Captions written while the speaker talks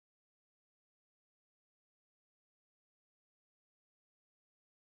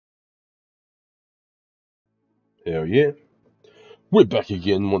Hell yeah. We're back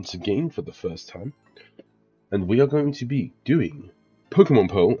again once again for the first time. And we are going to be doing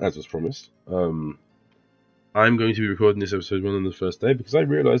Pokemon Pearl, as was promised. I'm going to be recording this episode one on the first day because I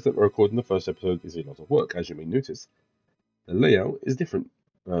realised that recording the first episode is a lot of work, as you may notice. The layout is different.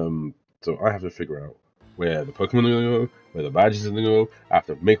 So I have to figure out where the Pokemon are going to go, where the badges are going to go. I have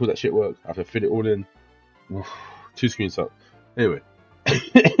to make all that shit work. I have to fit it all in. Oof, 2 screens up. Anyway.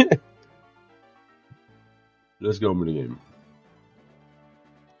 Let's go on with the game.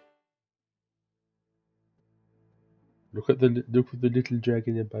 Look at the little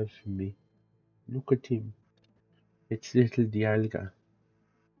dragon above me. Look at him. It's little Dialga.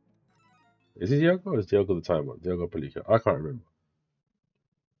 Is it Dialga or is Dialga the time one? Dialga Palika. I can't remember.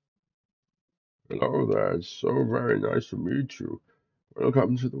 Hello there. It's so very nice to meet you.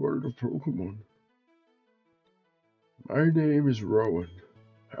 Welcome to the world of Pokemon. My name is Rowan.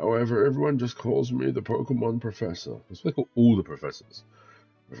 However, everyone just calls me the Pokemon Professor. That's what they call all the professors.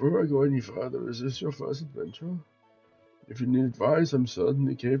 Before I go any further, is this your first adventure? If you need advice, I'm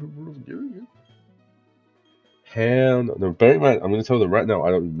certainly capable of giving it. Hell no. No, bear in mind, I'm going to tell them right now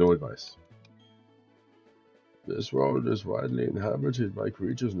I don't need no advice. This world is widely inhabited by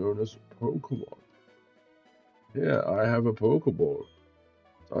creatures known as Pokémon. Here, I have a Pokéball.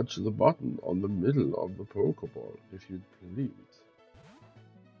 Touch the button on the middle of the Pokéball, if you'd please.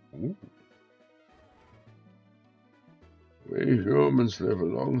 Ooh. We humans live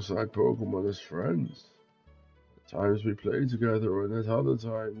alongside Pokémon as friends. At times we play together, and at other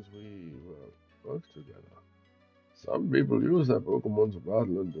times we, work together. Some people use their Pokémon to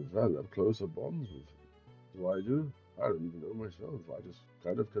battle and develop closer bonds with them. What do I do? I don't even know myself. I just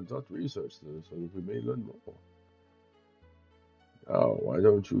kind of conduct research so that we may learn more. Now, why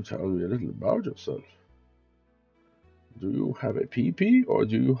don't you tell me a little about yourself? Do you have a pee-pee or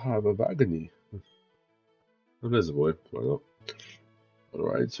do you have a vagony? Oh, there's a boy. Why not?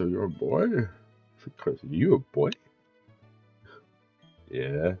 Alright, so you're a boy? You a boy?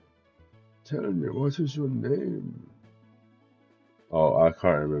 Yeah. Tell me, what is your name? Oh, I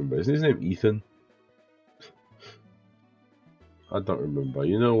can't remember. Isn't his name Ethan? I don't remember.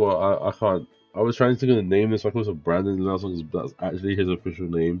 You know what? I can't. I was trying to think of the name this, so I called him Brandon and because that's actually his official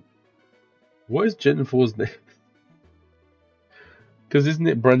name. What is Gen 4's name? Because isn't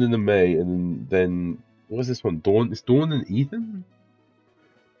it Brandon and May, and then what's this one? Dawn? It's Dawn and Ethan?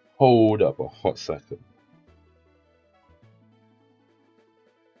 Hold up a hot second.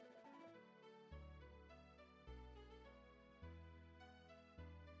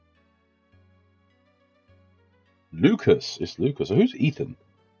 Lucas. It's Lucas. So who's Ethan?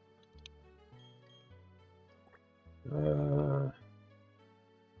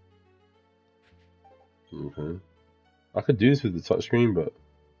 Okay. I could do this with the touchscreen, but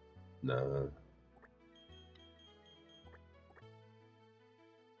nah.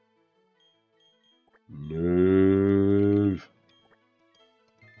 Move.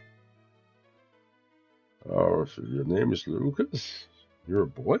 Oh, so your name is Lucas? You're a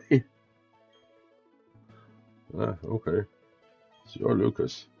boy? Ah, okay. So you're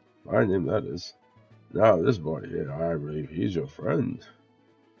Lucas. My name that is. Now this boy here, I believe he's your friend.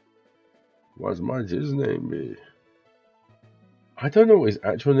 What might his name be? I don't know what his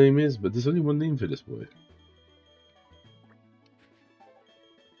actual name is, but there's only one name for this boy.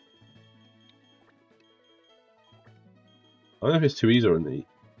 I don't know if it's too easy or an E.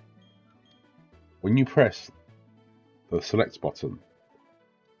 When you press the select button,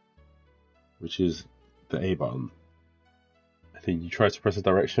 which is the A button, I think you try to press a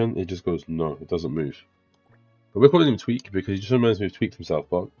direction, it just goes no, it doesn't move. But we're calling him Tweak because he just reminds me of Tweak from South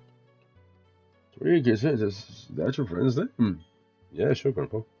Park. Tweak, is it? Is that your friend's name? Yeah, sure,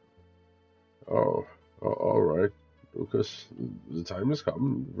 Grandpa. Oh, alright. Lucas, the time has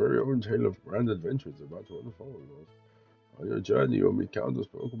come. The very own tale of grand adventure is about to unfold. On your journey, you'll meet countless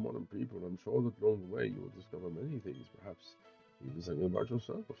Pokemon and people, and I'm sure that along the way you will discover many things, perhaps even something about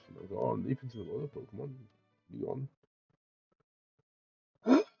yourself. Now go on, leap into the world of Pokemon. Be on.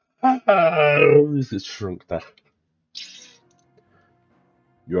 This is shrunk down.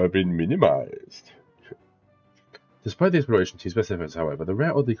 You have been minimized. Despite the exploration team's best efforts, however, the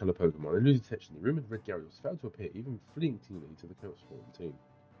rare oddly coloured Pokemon eluded detection. The rumoured Red Gyarados failed to appear even fleetingly to the Chaos-Spawn team.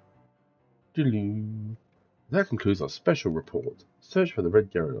 Doo-doo. That concludes our special report. Search for the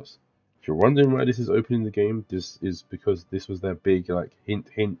Red Gyarados. If you're wondering why this is opening the game, this is because this was their big,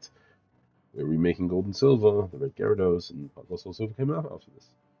 hint. We're remaking Gold and Silver, the Red Gyarados, and Gold and Silver came out after this.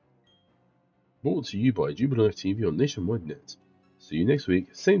 Brought to you by Jubilee Life TV on Nationwide Net. See you next week,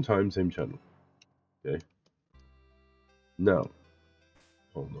 same time, same channel. Okay? Now,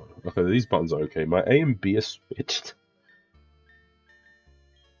 Oh no. Okay, these buttons are okay. My A and B are switched.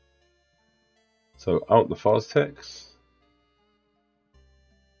 So I want the fast text.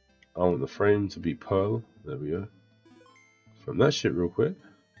 I want the frame to be Pearl. There we go. From that shit real quick.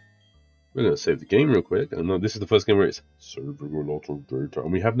 We're gonna save the game real quick. And no, this is the first game where it's serving a lot of data,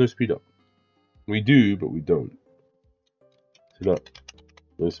 and we have no speed up. We do, but we don't. See that?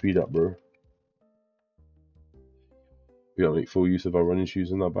 No speed up, bro. We gotta make full use of our running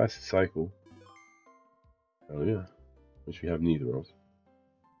shoes and our bicycle. Oh yeah, which we have neither of.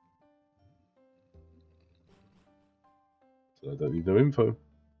 So I don't need no info.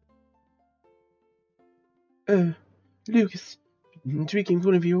 Lucas, tweaking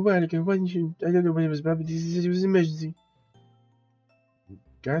calling for you a while ago. Why didn't you? I don't know what it was about, but it was an emergency.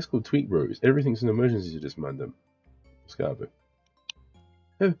 Guys called Tweak Bros. Everything's an emergency to this man, them. Let's get out of it.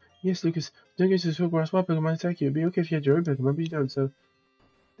 Oh, yes, Lucas. Don't go to the swamp where a swamp Pokemon might attack you. It'd be okay if you had your own Pokemon, but you don't, so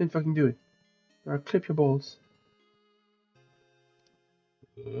then fucking do it. I'll clip your balls.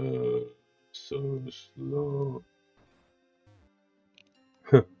 So slow.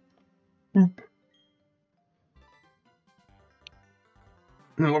 Oop.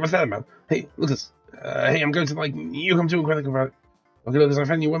 What was that about? Hey, Lucas. Hey, I'm going to, like, you come to and quick about it. Okay, Lucas, I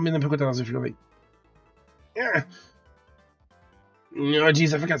found you 1 million Pokédollars if you're late. Yeah. Oh,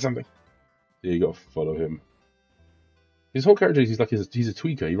 jeez, I forgot something. Yeah, you gotta follow him. His whole character, he's a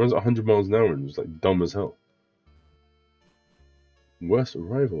tweaker. He runs at 100 miles an hour and is like dumb as hell. Worst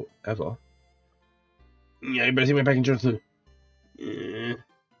rival ever. Yeah, you better see my back in church too.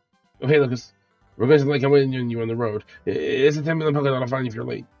 Okay, Lucas. We're going to like I'm waiting on you on the road. It's a 10 million Pokédollar fine if you're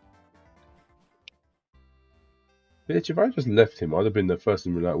late. Bitch, if I just left him, I'd have been the first to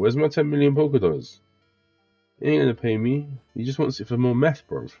be like, where's my 10 million Pokédollars? He ain't gonna pay me. He just wants it for more meth,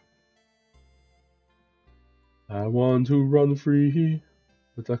 bro. I want to run free,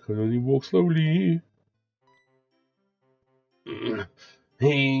 but I can only walk slowly.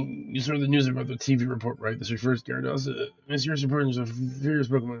 Hey, you saw the news about the TV report, right? This refers to Gyarados. Mysterious reporters of furious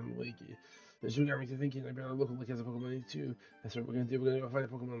Pokemon in the lake. This got me to thinking I better look like as a Pokemon too. That's what we're gonna do. We're gonna go find a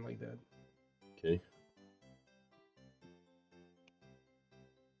Pokemon like that. Okay.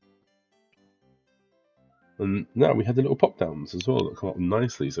 And now we had the little pop downs as well that come up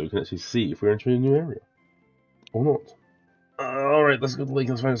nicely, so we can actually see if we're entering a new area or not. Alright, let's go to the lake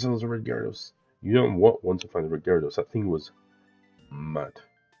and find ourselves a red Gyarados. You don't want to find a red Gyarados. That thing was mad.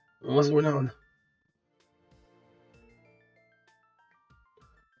 What's going on?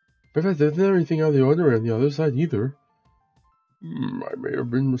 But there's not anything out of the ordinary on the other side either. I may have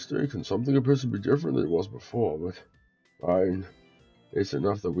been mistaken. Something appears to be different than it was before, but fine. It's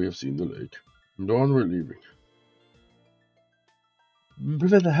enough that we have seen the lake. And on we're leaving.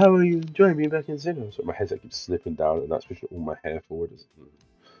 Professor, how are you enjoying being back in Sinnoh? So my headset keeps slipping down, and that's pushing all my hair forward.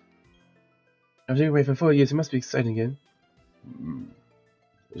 I've been away for 4 years. It must be exciting again.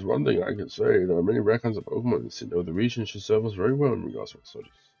 There's one thing I can say. There are many rare kinds of Pokemon in Sinnoh. The region should serve us very well in regards to our studies.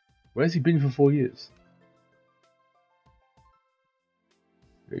 Where has he been for 4 years?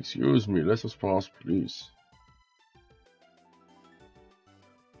 Excuse me, let us pass, please.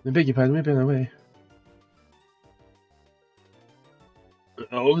 I beg your pardon, we've been away.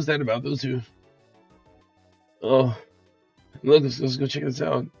 Oh, what was that about, those two? Oh, look, let's go check this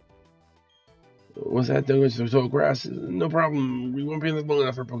out. What's that? There's tall grass. No problem. We won't be in this long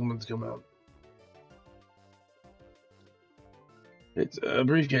enough for Pokemon to come out. It's a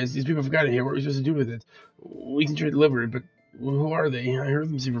briefcase. These people forgot it here. What are we supposed to do with it? We can try to deliver it, but who are they? I heard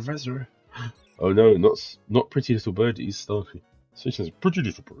them say Professor. Oh no, not pretty little birdies. Starkey. So she says, pretty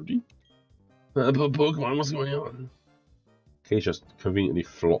little birdie? Pokemon, what's going on? Cage just conveniently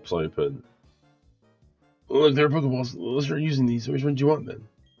flops open. Look, there are Pokeballs. Let's start using these. Which one do you want then?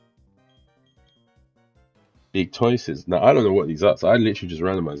 Big choices. Now, I don't know what these are, so I literally just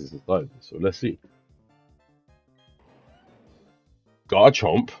randomized this inside. So let's see.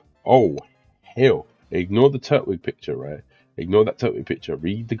 Garchomp. Oh, hell. Ignore the Turtwig picture, right? Ignore that Turtwig picture.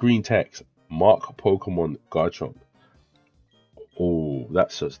 Read the green text. Mark Pokemon Garchomp. Oh,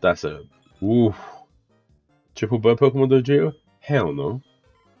 that's a oof. Triple Bird Pokemon Dojo? Hell no.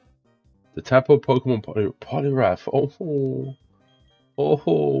 The Tapu Pokemon Poliwrath.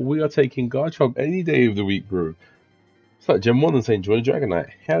 Oh, we are taking Garchomp any day of the week, bro. It's like Gen 1 and saying join Dragonite.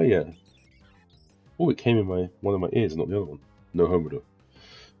 Hell yeah. Oh, it came in one of my ears, not the other one. No homo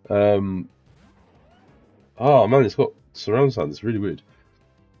though. Oh man, it's got surround sound. It's really weird.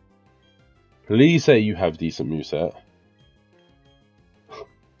 Please say you have decent moveset.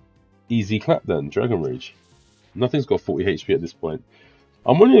 Easy clap then, Dragon Rage. Nothing's got 40 HP at this point.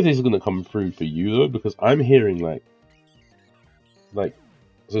 I'm wondering if this is going to come through for you though, because I'm hearing like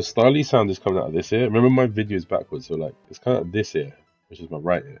So Starly sound is coming out of this ear. Remember my video is backwards, so like it's kind of this ear, which is my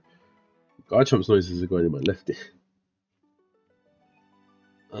right ear. Garchomp's noises are going in my left ear.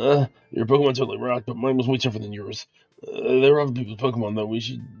 Your Pokemon totally rocked, but mine was way tougher than yours. They're other people's Pokemon though. We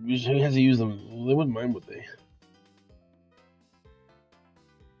should have to use them. They wouldn't mind, would they?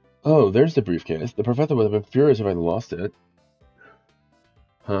 Oh, there's the briefcase. The professor would have been furious if I lost it.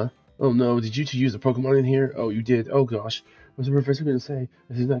 Huh? Oh no, did you two use the Pokemon in here? Oh, you did. Oh gosh. What's the professor going to say?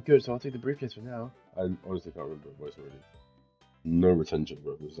 This is not good, so I'll take the briefcase for now. I honestly can't remember her voice already. No retention,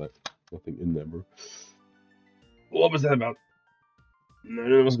 bro. There's like nothing in there, bro. What was that about? No,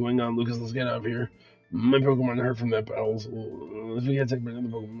 know what's going on, Lucas. Let's get out of here. My Pokemon hurt from that battle. So if we get attacked by another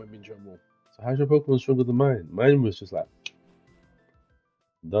Pokemon, we might be in trouble. So how's your Pokemon stronger than mine? Mine was just like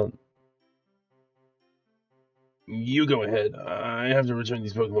done. You go ahead. I have to return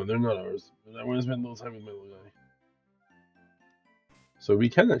these Pokemon. They're not ours. But I want to spend a little time with my little guy. So we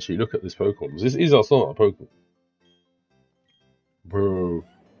can actually look at this Pokemon. This is our sort of Pokemon. Bro.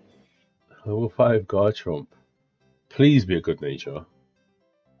 Level 5 Garchomp. Please be a good nature.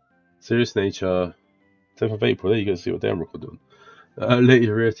 Serious nature. 10th of April. There you go. See what day I'm recording. Late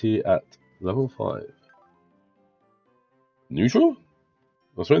rarity at level 5. Neutral?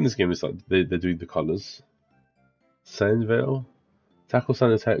 I swear in this game it's like they're doing the colours. Sandvale. Tackle,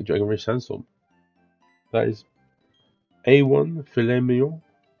 Sand Attack, Dragon Rage, Sandstorm. That is A1, Filet Mignon.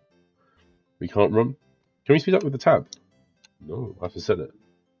 We can't run. Can we speed up with the tab? No, I have to set it.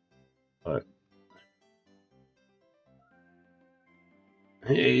 Alright.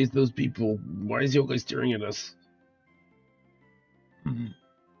 Hey, it's those people. Why is your guy staring at us?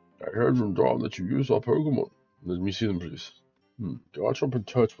 I heard from Dawn that you use our Pokemon. Let me see them, please. Garchomp and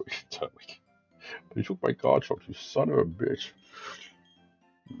Turtwig. But you took my Garchomp, you son of a bitch.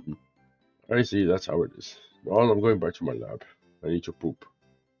 I see, that's how it is. Well, I'm going back to my lab. I need to poop.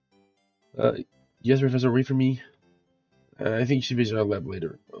 Yes, Professor, wait for me. I think you should visit our lab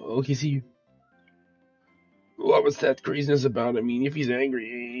later. Okay, see you. What was that craziness about? I mean, if he's angry,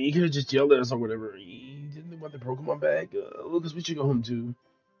 he could have just yelled at us or whatever. He didn't want the Pokemon back. Lucas, we should go home too.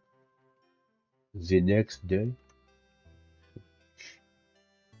 The next day.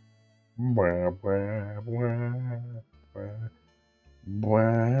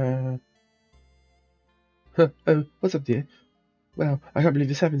 What's up, dear? Wow, I can't believe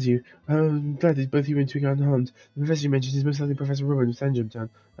this happened to you. I'm glad that both you and Twig are unharmed. The professor you mentioned is most likely Professor Robin of Sandgem Town.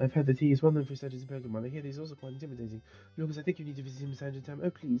 I've heard that he is well known for his studies in Pokemon. I hear that he's also quite intimidating. Lucas, I think you need to visit him in Sandgem Town. Oh,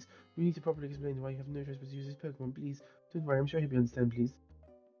 please. You need to properly explain why you have no choice but to use his Pokemon. Please. Don't worry, I'm sure he'll understand, please.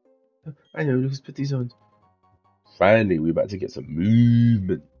 I know, Lucas, put these on. Finally, we're about to get some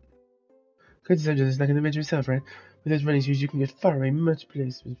movement. Going to Sandgem is like an adventure itself, right? With those running shoes, you can get far away, much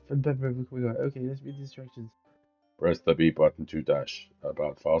place. Okay, let's read the instructions. Press the B button to dash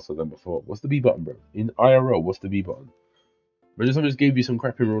about faster than before. What's the B button, bro? In IRL, what's the B button? Imagine someone just gave you some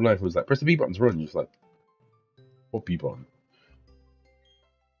crap in real life and was like, press the B button to run. You're just like, what B button?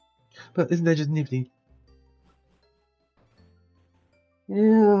 But isn't that just nifty?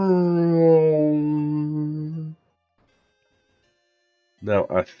 Now,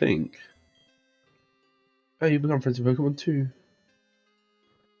 I think... Oh, you become friends with Pokemon too.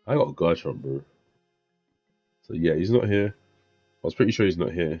 I got a Garchomp, bro. So yeah, he's not here. I was pretty sure he's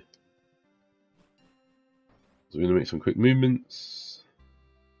not here. So we're going to make some quick movements.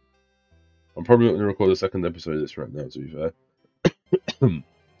 I'm probably not going to record the second episode of this right now, to be fair.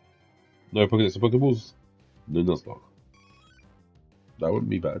 No Pokédex or Pokeballs. No Nuzloke. That wouldn't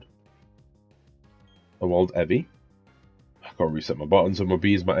be bad. A Wild Eevee. I can't reset my button, so my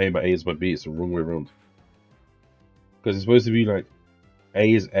B is my A is my B. It's the wrong way around. Because it's supposed to be like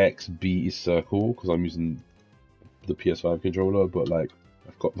A is X, B is circle, because I'm using the PS5 controller, but like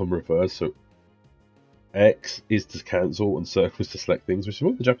I've got them reversed, so X is to cancel and circle is to select things, which is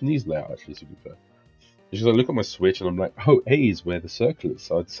what the Japanese layout actually, to be fair. Because I look at my Switch and I'm like, oh, A is where the circle is,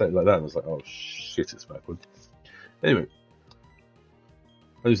 so I'd say it like that, and I was like, oh shit, it's backward. Anyway,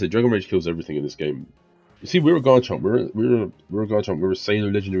 as I say, Dragon Rage kills everything in this game. You see, we're a Garchomp, we're a Garchomp, we're a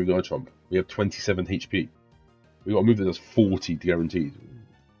Sailor Legendary Garchomp. We have 27 HP. We got a move that does 40 guaranteed.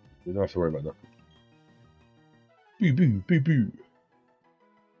 We don't have to worry about nothing. Boo boo boo boo.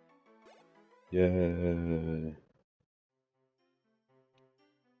 Yeah.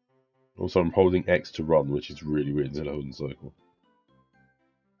 Also, I'm holding X to run, which is really weird instead of holding circle.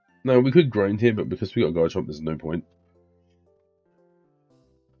 Now, we could grind here, but because we got a Garchomp, there's no point.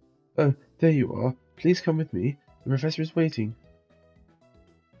 Oh, there you are. Please come with me. The professor is waiting.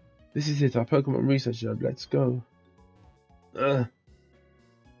 This is it, our Pokemon research lab. Let's go.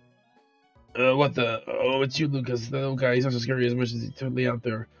 What the? Oh, it's you, Lucas. The little guy. He's not so scary as much as he's totally out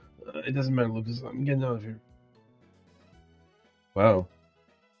there. It doesn't matter, Lucas. I'm getting out of here. Wow.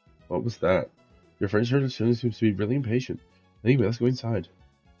 What was that? Your friend Shirley seems to be really impatient. Anyway, let's go inside.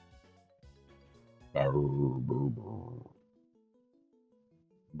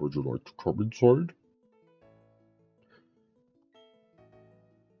 Would you like to come inside?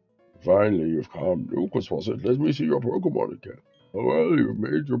 Finally, you've come. Lucas was it? Let me see your Pokemon again. Oh, well, you've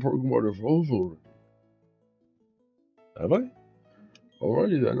made your Pokemon evolve already. Have I?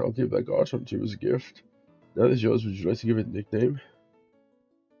 Alrighty then, I'll give that Garchomp to you as a gift. Now that it's yours, would you like to give it a nickname?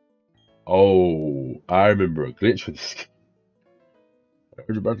 Oh, I remember a glitch for this. I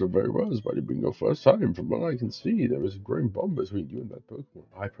heard about the very well, it's mighty bingo first time. From what I can see, there is a growing bond between you and that Pokemon.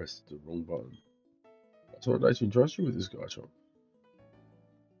 I pressed the wrong button. That's what I'd like to entrust you with this Garchomp.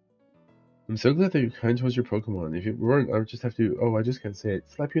 I'm so glad that you're kind towards your Pokemon. If you weren't, I would just have to, oh, I just can't say it,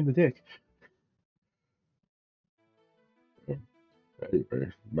 slap you in the dick.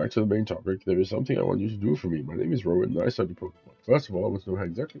 Anyway, back to the main topic. There is something I want you to do for me. My name is Rowan, and I study Pokemon. First of all, I want to know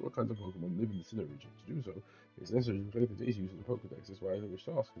exactly what kinds of Pokemon live in the Sinnoh region. To do so, it's necessary to collect the data used in the Pokedex. That's why I wish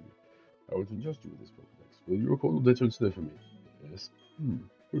to ask you. I want to entrust you with this Pokedex. Will you record the data and Sinnoh for me? Yes.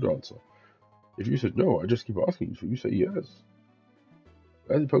 Good answer. If you said no, I just keep asking, so you say yes.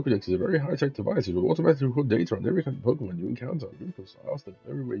 As the Pokedex is a very high-tech device, it will automatically record data on every kind of Pokemon you encounter. Because I asked that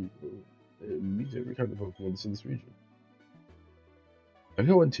everywhere you go, it meets every kind of Pokemon that's in this region. I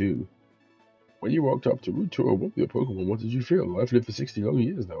got one too. When you walked up to Route 201 with your Pokemon, what did you feel? I've lived for 60 long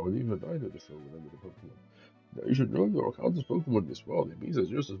years now, and even I know the feel when I'm with a Pokemon. Now you should know there are countless Pokemon in this world. It means there's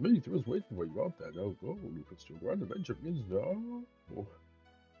just as many thrills waiting for you out there. Now go, Lucas, your grand adventure begins now. Oh.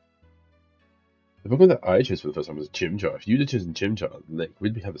 The Pokemon that I chose for the first time was Chimchar. If you'd have chosen Chimchar, like,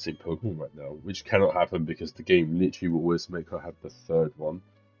 we'd have the same Pokemon right now, which cannot happen because the game literally will always make her have the third one.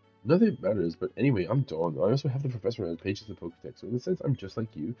 Nothing matters, but anyway, I'm done. I also have the Professor and pages of the Pokedex, so in a sense, I'm just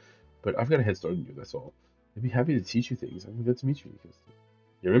like you, but I've got a head start on you, that's all. I'd be happy to teach you things. I'm glad to meet you, because...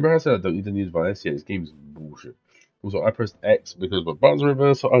 You remember how I said I don't need any advice? Yeah, this game is bullshit. Also, I pressed X because my buttons are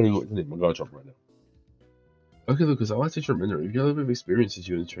reversed, so I don't know what to do. My Garchomp right now. Okay, Lucas, I'll teach you a mentor. You've got a little bit of experience as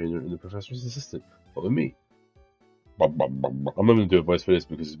you and the trainer and the Professor's assistant. Follow me. I'm not going to do advice for this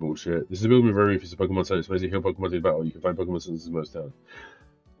because it's bullshit. This is a building very if it's a Pokemon Center. It's basically heal Pokemon to the battle. You can find Pokemon centers in most towns.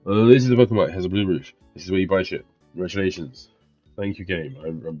 This is the Pokemon. It has a blue roof. This is where you buy shit. Congratulations. Thank you, game.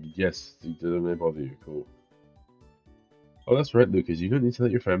 Yes, it doesn't bother you. Cool. Oh, that's right, Lucas. You don't need to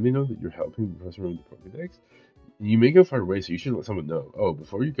let your family know that you're helping the Professor with the Pokedex. You may go far away, so you should let someone know. Oh,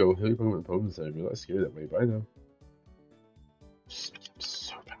 before you go, heal your Pokemon at the Pokemon Center. If you're not scared that way, bye now.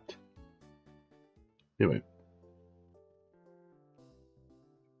 So bad. Anyway.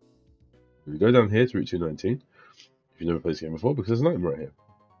 We go down here to Route 219. If you've never played this game before, because there's an item right here.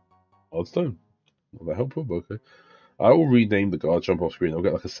 Odd stone. Not that helpful, but okay. I will rename the Garchomp off screen. I'll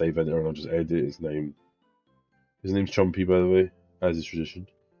get like a save editor and I'll just edit his name. His name's Chompy, by the way, as is tradition.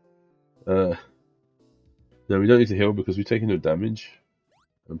 No, we don't need to heal because we've taken no damage.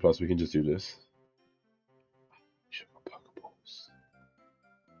 And plus, we can just do this. Pokeballs.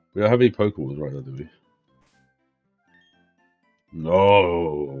 We don't have any Pokeballs right now, do we?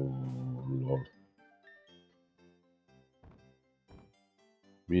 No, Lord.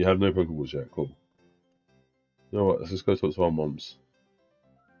 We have no Pokeballs yet. Cool. You know what? Let's just go talk to our moms.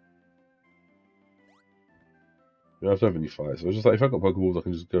 We don't have to have any fights. So it's just like if I've got Pokeballs, I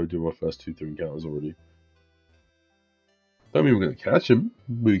can just go do my first 2-3 encounters already. Don't mean we're gonna catch him,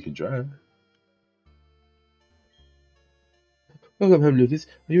 but we can try. Welcome home, Lucas.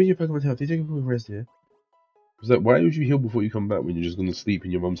 Are you and your Pokemon healthy? Take a full rest here. Was that why would you heal before you come back when you're just gonna sleep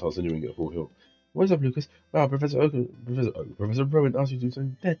in your mum's house anyway and get a full heal? What's up, Lucas? Wow, Professor Rowan asked you to do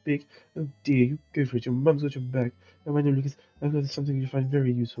something that big. Oh dear, you go for it. Your mum's got your back. Now I know, Lucas. I've got something you find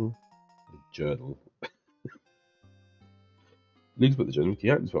very useful. A journal. Lucas put the journal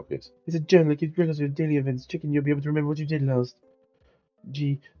key out in his pocket. It's a journal that keeps records of your daily events. Checking you'll be able to remember what you did last.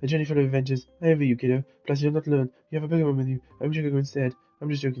 Gee, a journey full of adventures. I envy you, kiddo. Plus, you're not alone. You have a Pokemon with you. I wish I could go instead. I'm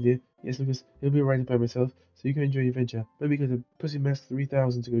just joking, dear. Yes, Lucas, it'll be alright by myself, so you can enjoy your adventure. Maybe go to Pussy Mask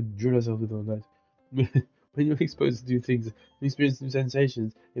 3000 to go drill ourselves with all night. When you're exposed to new things and experience new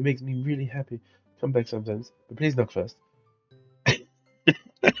sensations, it makes me really happy. Come back sometimes, but please knock first.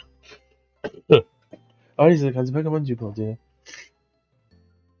 Oh, these are the kinds of Pokemon you call, dear.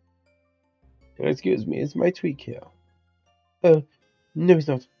 Excuse me, is my Tweak here? Oh, no, he's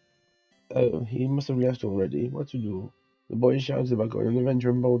not. Oh, he must have left already. What to do? The boy shouts about going on an adventure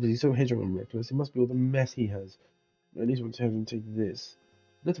and bold. He's so headstrong and reckless. It must be all the mess he has. At least want to have him take this.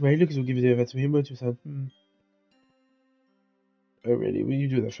 Not to worry, Lucas will give you the event to him, won't you, son? Oh really? Will you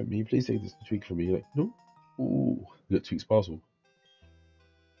do that for me? Please take this tweak for me. Like, no. Ooh, you got tweaks parcel.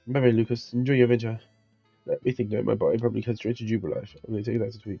 Bye bye, Lucas. Enjoy your adventure. Let me think that my body probably heads straight to Jubilife. I'm gonna take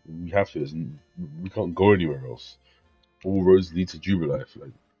that to tweak. We have to. We can't go anywhere else. All roads lead to Jubilife.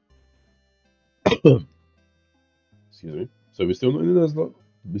 Like, excuse me. So we're still not in the Nuzlocke.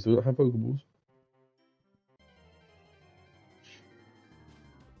 We still don't have Pokeballs.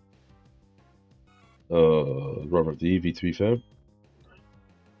 Rather the EV to be fair.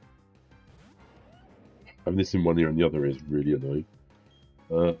 Having this in one ear and the other is really annoying.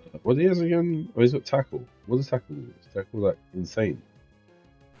 What he has again? Oh, he's got tackle. What does tackle do? Is tackle like insane?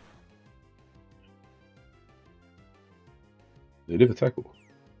 They live a tackle.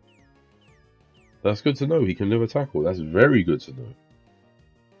 That's good to know. He can live a tackle. That's very good to know.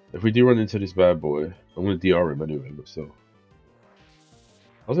 If we do run into this bad boy, I'm gonna DR him anyway. But still,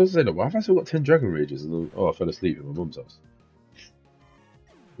 I was going to say that. Why have I still got 10 Dragon Rages? And then, oh, I fell asleep at my mum's house.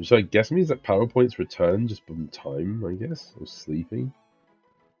 Which I guess means that power points return just from time. I guess or sleeping.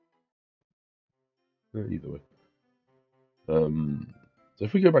 Either way. So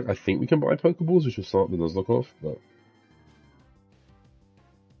if we go back, I think we can buy Pokeballs, which will start the Nuzlocke off, but...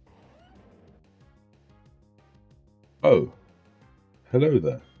 Oh. Hello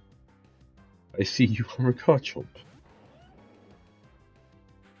there. I see you are a Garchomp.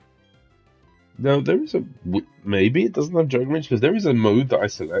 Now, there is a... Maybe it doesn't have Dragon Rage, because there is a mode that I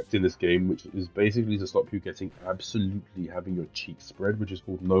select in this game, which is basically to stop you getting absolutely having your cheeks spread, which is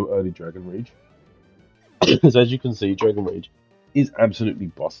called No Early Dragon Rage. Because as you can see, Dragon Rage is absolutely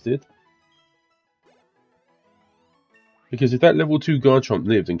busted. Because if that level 2 Garchomp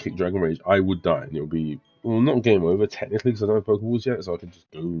lived and kicked Dragon Rage, I would die, and it would be, well, not game over technically because I don't have Pokeballs yet, so I could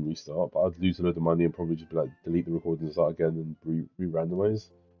just go and restart. But I'd lose a load of money and probably just be like delete the recording and start again and re-randomize.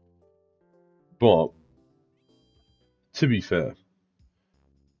 But to be fair,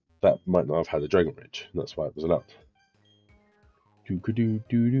 that might not have had a Dragon Rage, and that's why it was allowed.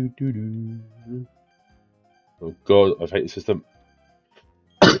 Oh god, I hate the system.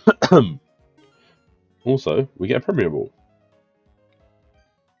 Also, we get a Premier Ball.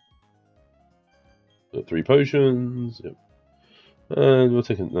 3 potions. Yep. And we'll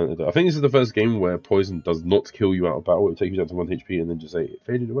take another. I think this is the first game where poison does not kill you out of battle. It will take you down to 1 HP and then just say it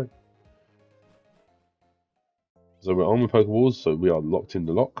faded away. So we're on with Pokeballs, so we are locked in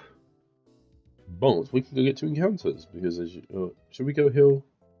the lock. But we can go get 2 encounters because as you, should we go hill?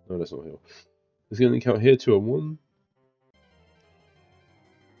 No, that's not hill. Let's get an encounter here, 2 on 1.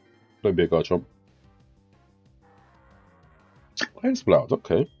 Don't be a Garchomp. Iron Splout,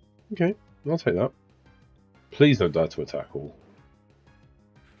 okay. Okay, I'll take that. Please don't die to a tackle.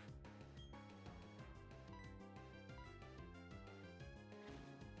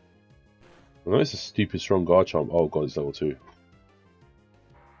 I know it's a stupid strong Garchomp. Oh god, it's level 2.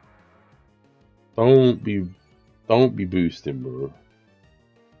 Don't be boosting, bro.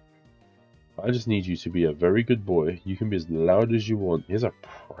 I just need you to be a very good boy. You can be as loud as you want. Here's a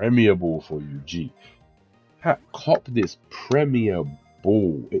Premier Ball for you, G. Cop this Premier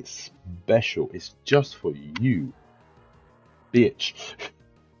Ball. It's special. It's just for you, bitch.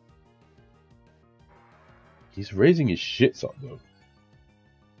 He's raising his shits up though.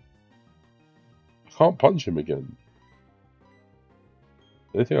 I can't punch him again.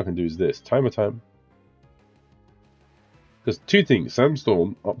 The only thing I can do is this. Timer time. Because 2 things.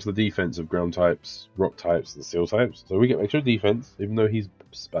 Sandstorm ups the defense of ground types, rock types, and steel types. So we get extra defense, even though he's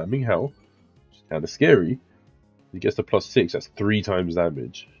spamming hell. Which is kind of scary. He gets to +6, that's 3 times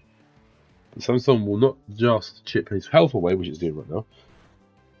damage. But Sandstorm will not just chip his health away, which it's doing right now.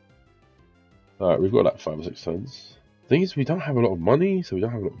 Alright, we've got like 5 or 6 turns. The thing is, we don't have a lot of money, so we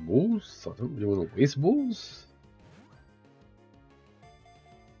don't have a lot of balls. So I don't really want to waste balls.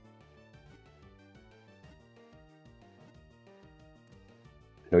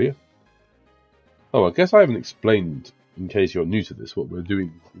 Hell yeah. Oh, I guess I haven't explained, in case you're new to this, what we're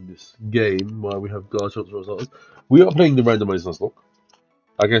doing in this game while we have Garchomps results. We are playing the Randomized Nuzloke.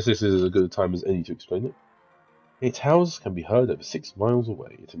 I guess this is as good a time as any to explain it. Its howls can be heard over 6 miles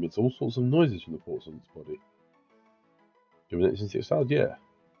away. It emits all sorts of noises from the ports on its body. Doing it since it started, yeah.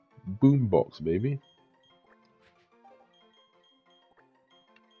 Boombox, baby.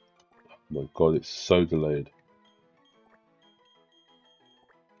 Oh my god, it's so delayed.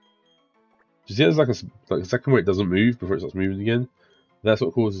 Do you see there's like a second where it doesn't move before it starts moving again? That's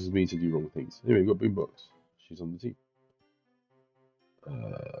what causes me to do wrong things. Anyway, we've got Boombox. She's on the team.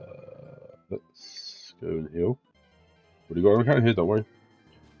 Let's go and heal. What do you got on account here? Don't worry.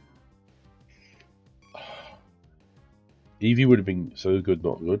 Eevee would have been so good,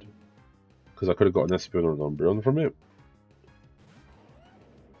 not good. Because I could have got an Espeon or an Umbreon from it.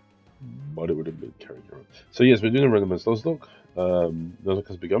 but it would have been carrying around. So yes, we're doing a randomized Nuzloke. Nuzloke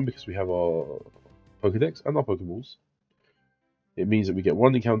has begun because we have our Pokédex and our Pokeballs. It means that we get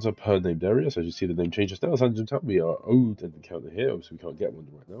one encounter per named area. So as you see, the name changes now. As Andrew told me, we are owed an encounter here. Obviously, we can't get one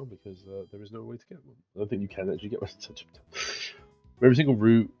right now because there is no way to get one. I don't think you can actually get one. For every single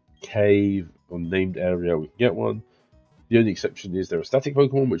route, cave, or named area, we can get one. The only exception is there are static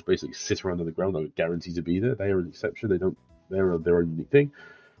Pokemon, which basically sit around on the ground, are guaranteed to be there. They are an exception. They're their own unique thing.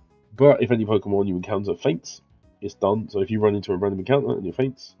 But if any Pokemon you encounter faints, it's done. So if you run into a random encounter and it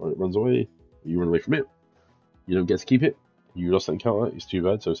faints, or it runs away, or you run away from it, you don't get to keep it. You lost that encounter. It's too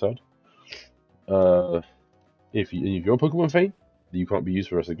bad. So sad. If your Pokemon faint, you can't be used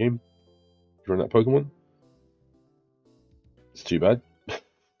for the rest of the game. If you run that Pokemon, it's too bad.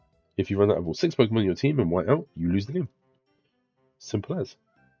 If you run out of all 6 Pokemon in your team and white out, you lose the game. Simple as.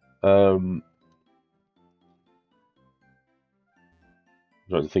 I'm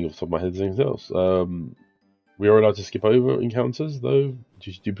trying to think off the top of my head of anything else. We are allowed to skip over encounters, though,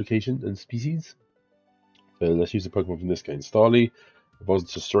 due to duplication and species. So let's use a Pokemon from this game. Starly evolves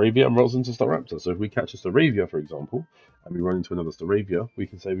into Staravia and rolls into Staraptor. So if we catch a Staravia, for example, and we run into another Staravia, we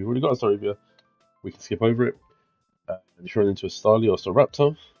can say we've already got a Staravia, we can skip over it. And if you run into a Starly or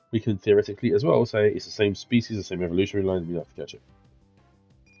Staraptor, we can theoretically as well say it's the same species, the same evolutionary line, and we have to catch it.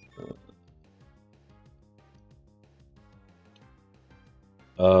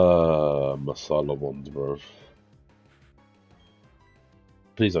 Masala ones, bro.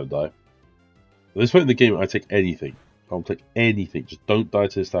 Please don't die. At this point in the game, I take anything. I'll take anything. Just don't die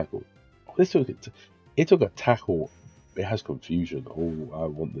to this tackle. Oh, it took a tackle. It has confusion. Oh, I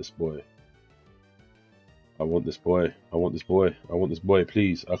want this boy. I want this boy. I want this boy. I want this boy.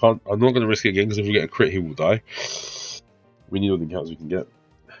 Please. I can't. I'm not going to risk it again because if we get a crit, he will die. We need all the encounters we can get.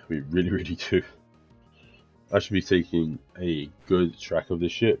 We really, really do. I should be taking a good track of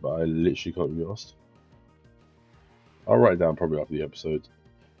this shit, but I literally can't be asked. I'll write it down probably after the episode.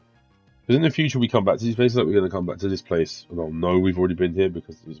 Because in the future we come back to these places, like we're going to come back to this place, and I'll know we've already been here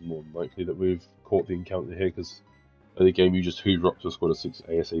because it's more likely that we've caught the encounter here, because in the game you just hoover up to a squad of 6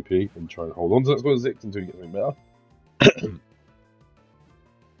 ASAP and try and hold on to that squad of 6 until you get something better.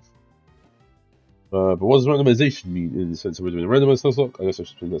 But what does randomization mean in the sense that we're doing a randomized Nuzlocke? I guess I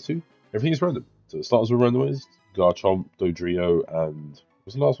should explain that too. Everything is random. So the starters were randomized. Garchomp, Dodrio, and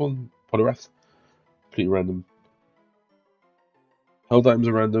what's the last one? Poliwrath. Completely random. Held items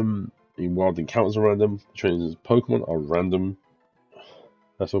are random. Wild encounters are random. Trainers Pokemon are random.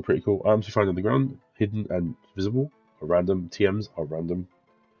 That's all pretty cool. Items you find on the ground, hidden and visible, are random. TMs are random.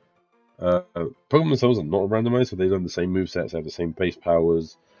 Pokemon themselves are not randomized, so they have the same movesets, they have the same base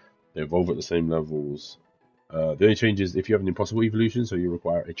powers, they evolve at the same levels. The only change is if you have an impossible evolution, so you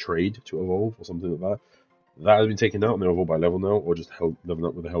require a trade to evolve or something like that. That has been taken out and they're evolved by level now, or just level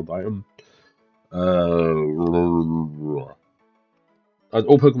up with a held item. And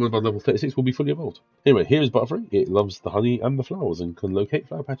all Pokemon by level 36 will be fully evolved. Anyway, here is Butterfree. It loves the honey and the flowers and can locate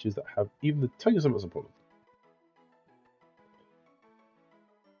flower patches that have even the tiniest amounts of pollen.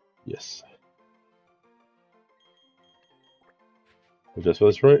 Yes. If that's what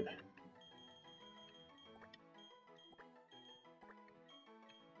that's right.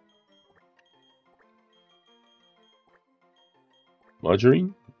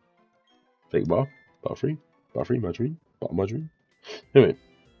 Margarine. Fake bar. Butterfree. Butterfree. Margarine. Butter margarine. Anyway.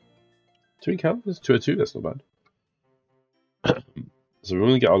 2 encounters. 2 out of 2. That's not bad. So we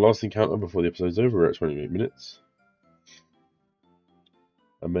want to get our last encounter before the episode's over. We're at 28 minutes.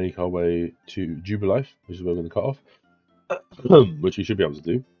 And make our way to Jubilife, which is where we're going to cut off. Which we should be able to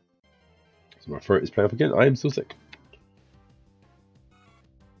do. So my throat is playing up again. I am still sick.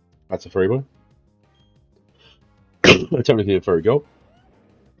 That's a furry boy. Technically a furry girl.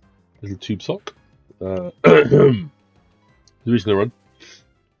 Little tube sock. The reason to run.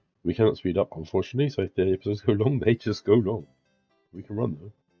 We cannot speed up, unfortunately, so if the episodes go long, they just go long. We can run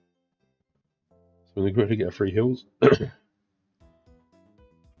though. So I'm going to quickly get a free heals.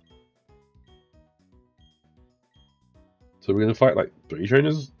 So we're going to fight like 3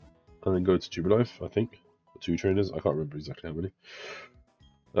 trainers and then go to Jubilife, I think. Or 2 trainers, I can't remember exactly how many.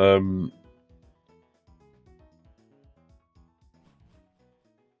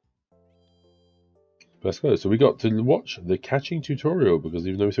 Let's go. So we got to watch the catching tutorial because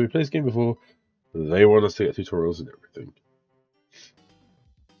even though we played this game before, they want us to get tutorials and everything.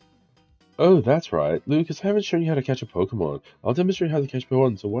 Oh, that's right. Lucas, I haven't shown you how to catch a Pokemon. I'll demonstrate how to catch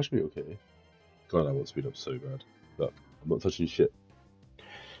Pokemon, so watch me, okay? God, I want to speed up so bad. Look, I'm not touching shit.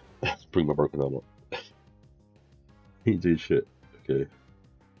 Bring my broken arm up. Ain't doing shit. Okay.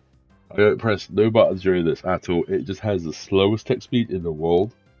 I don't press no buttons during this at all. It just has the slowest text speed in the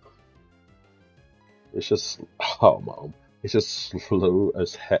world. It's just, oh mom, it's just slow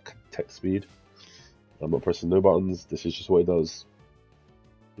as heck text speed. I'm not pressing no buttons. This is just what it does.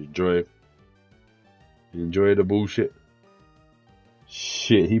 Enjoy the bullshit.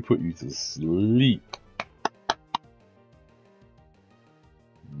 Shit, he put you to sleep.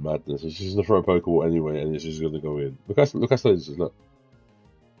 Madness. It's just gonna throw a Pokeball anyway, and it's just gonna go in. Look how slow this is. Look.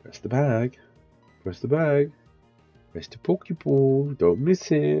 Press the bag. Press the bag. Press the Pokeball. Don't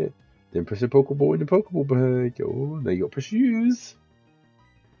miss it. Then press the Pokeball in the Pokeball bag. Oh, now you got to press use.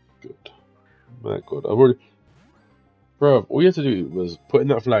 Good. My God, I've already. Bro, all you have to do was put in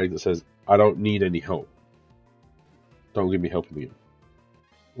that flag that says, I don't need any help. Don't give me help again.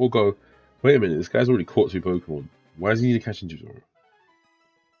 Or go, wait a minute, this guy's already caught 2 Pokemon. Why does he need a catching tutorial?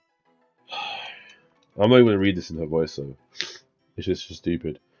 I'm not even going to read this in her voice, so it's just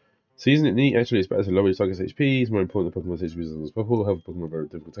stupid. Season it neat, actually, it's better to lower your target's HP. It's more important that Pokemon's HP is as possible. Health Pokemon are very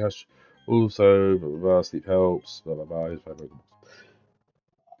difficult to catch. Also, blah blah blah, sleep helps, blah blah blah. Here's 5 Pokemon.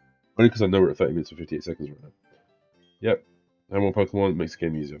 Only because I know we're at 30 minutes and 58 seconds right now. Yep. Have more Pokemon makes the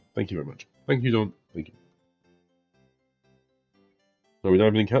game easier. Thank you very much. Thank you, Dawn. Thank you. No, we don't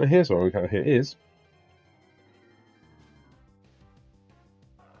have an encounter here, so our encounter here is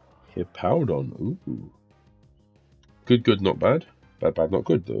Hippowdon. Ooh. Good, not bad. Bad, not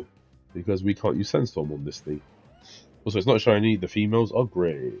good, though. Because we can't use Sandstorm on this thing. Also, it's not shiny. The females are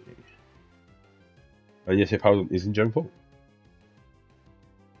grey. And yes, Hippowdon is in Gen 4.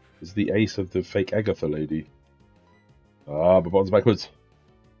 It's the ace of the fake Agatha lady. Ah, but buttons backwards.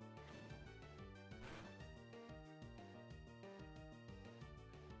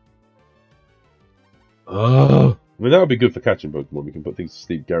 Ah, I mean, that would be good for catching Pokemon. We can put things to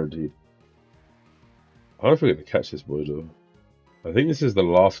sleep, guaranteed. I don't know if we're going to catch this boy, though. I think this is the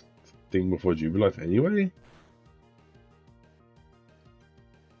last thing before Jubilife anyway.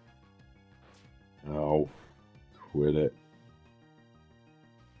 Ow. Quit it.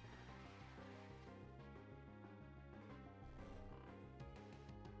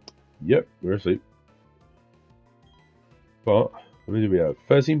 Yep, we're asleep. But, how many do we have?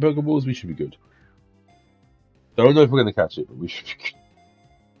 13 Pokeballs, we should be good. Don't know if we're going to catch it, but we should be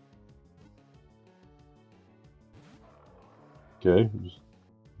good. Okay, just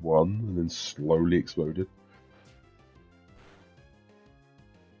 1, and then slowly exploded.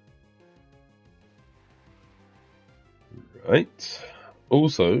 Right.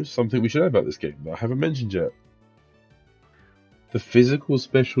 Also, something we should know about this game that I haven't mentioned yet. The physical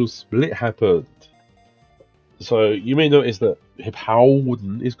special split happened. So, you may notice that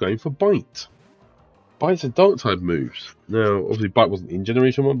Hippowdon is going for Bite. Bite's a Dark-type moves. Now, obviously Bite wasn't in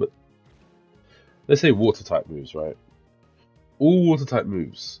Generation 1, but let's say Water-type moves, right? All Water-type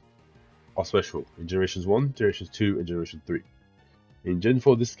moves are special in Generations 1, Generations 2, and Generation 3. In Gen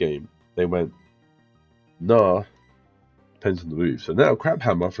 4 this game, they went, nah, depends on the move. So now Crab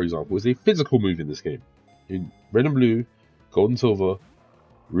Hammer, for example, is a physical move in this game. In Red and Blue, Gold and Silver,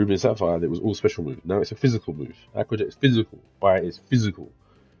 Ruby and Sapphire, it was all special moves. Now it's a physical move. Aqua Jet is physical. Fire is physical.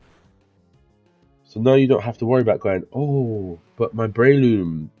 So now you don't have to worry about going, oh, but my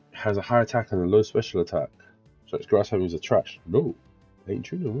Breloom has a high attack and a low special attack. So its grass moves are trash. No, ain't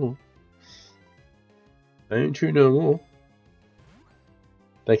true no more. Ain't true no more.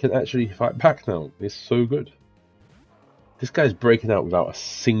 They can actually fight back now. It's so good. This guy's breaking out without a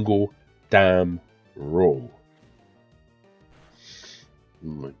single damn roll. Oh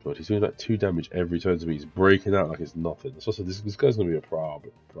my God, he's doing like 2 damage every turn to me. He's breaking out like it's nothing. So this guy's gonna be a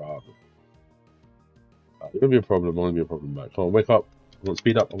problem. You're gonna be a problem. I'm gonna be a problem back. Come on, wake up. I want to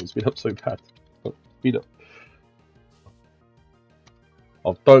speed up. I want to speed up so bad. Speed up.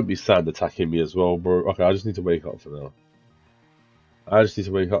 Oh, don't be sand attacking me as well, bro. Okay, I just need to wake up for now.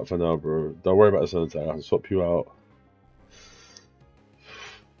 Bro. Don't worry about the sun attack. I can swap you out.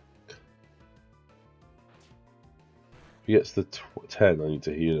 If he gets to 10, I need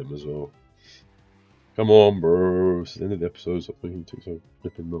to heal him as well. Come on, bro. It's the end of the episode. Stop making it so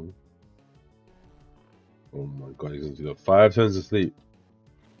flipping long. Oh my God, he's going to do that. 5 turns of sleep.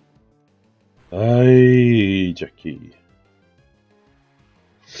 Aye, Jackie.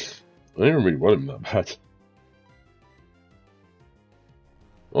 I don't really want him that bad.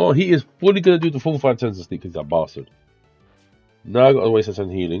 Oh, he is fully going to do the full 5 turns of sleep because he's that bastard. Now I got to waste a turn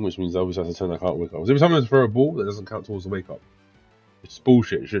healing, which means I always have to turn I can't wake up. Every time I throw a ball, that doesn't count towards the wake up. It's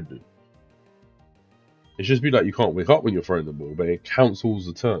bullshit, it should do. It should be like you can't wake up when you're throwing the ball, but it counts towards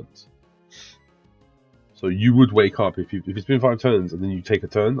the turns. So you would wake up if it's been 5 turns and then you take a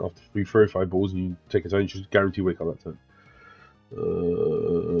turn after you throw 5 balls and you take a turn, you should guarantee wake up that turn.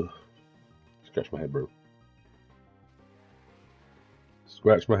 Scratch my head, bro.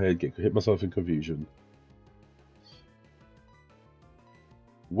 Scratch my head, hit myself in confusion.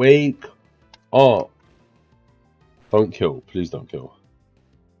 Wake up. Don't kill. Please don't kill.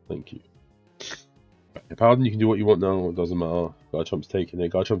 Thank you. Paladin, you can do what you want now. It doesn't matter. Garchomp's taking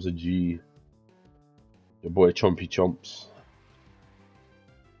it. Garchomp's a G. Your boy Chompy Chomps.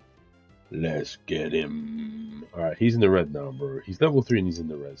 Let's get him. Alright, he's in the red now, bro. He's level 3 and he's in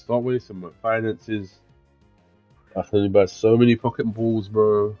the red. Start wasting my finances. I can only buy so many Pokeballs,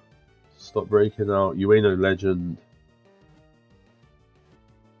 bro. Stop breaking out. You ain't no legend.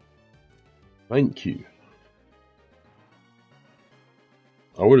 Thank you.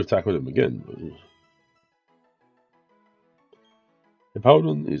 I would have tackled him again. But... the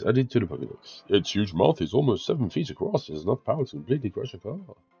Paladin is added to the Pokédex. Its huge mouth is almost 7 feet across. There's enough power to completely crush a car.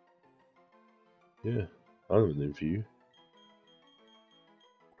 Yeah, I have a name for you.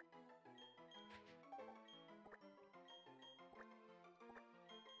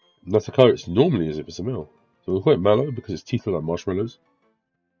 And that's the color it's normally as if it's a male. So we'll call it Mallow because its teeth are like marshmallows.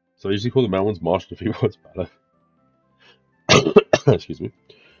 So I usually call the male ones Marsh and the female ones Mallow. Excuse me.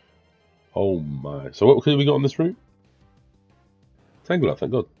 Oh my. So what could we got on this route? Tangela,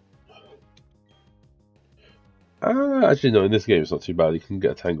 thank God. Actually no, in this game it's not too bad. You can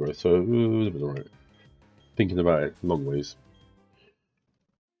get a Tangrowth, so it would have been alright. Thinking about it long ways.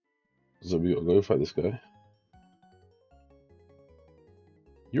 So we gotta go fight this guy.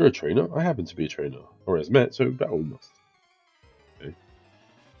 You're a trainer? I happen to be a trainer. Or as met, so battle must. Okay.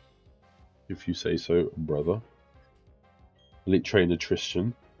 If you say so, brother. Elite trainer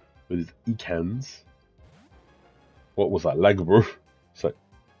Tristan with his ecans. What was that? Lag, bro? It's like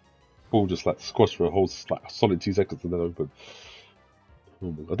ball just like squashed for a whole like, solid 2 seconds and then open.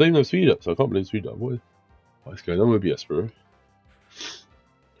 Oh my God. I don't even have speed up, so I can't believe speed up. What's going on with BS, bro?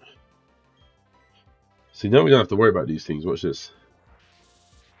 See, now we don't have to worry about these things. Watch this.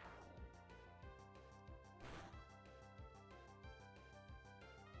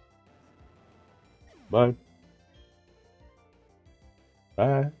 Bye.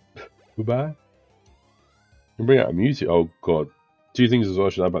 Bye. Goodbye. Can bring out a Mewtwo. Oh God. 2 things as well I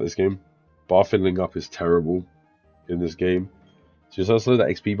should add about this game. Bar filling up is terrible in this game. Just also that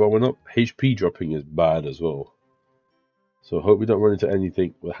XP bar went up. HP dropping is bad as well. So I hope we don't run into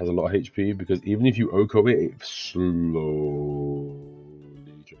anything that has a lot of HP, because even if you OHKO it, it slowly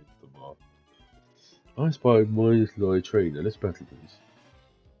drains the bar. I spy my little trainer. Let's battle these.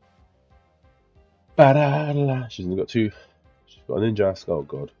 She's only got 2. She's got a Ninjask. Oh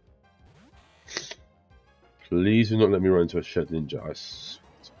God. Please do not let me run into a shed ninja. I swear.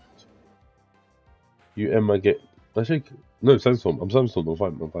 You and my get. Actually, no, Sandstorm. I'm Sandstorm.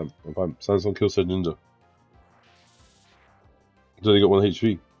 I'm fine. Sandstorm kills said ninja. He's only got 1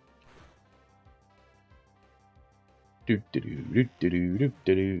 HP. So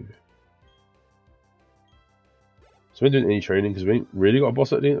we ain't doing any training because we ain't really got a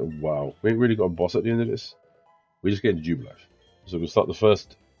boss at the end. Wow, we ain't really got a boss at the end of this. We just get into Jubilife. So we'll start the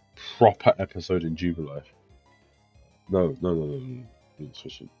first proper episode in Jubilife. No.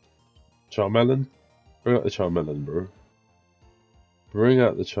 Switching. Charmelon? Bring out the Charmelon, bro. Bring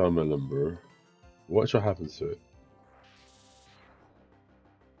out the Charmelon, bro. Watch what happens to it.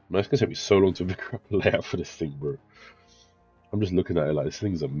 Man, it's gonna take me so long to figure out a layout for this thing, bro. I'm just looking at it like this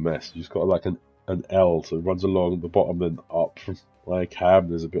thing's a mess. You just got like an L, so it runs along the bottom, then up from my cab.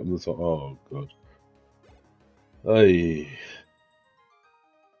 There's a bit on the top. Oh God. Hey.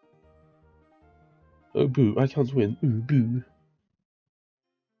 Oh boo! I can't win. Ooh boo.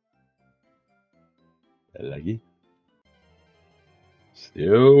 Laggy.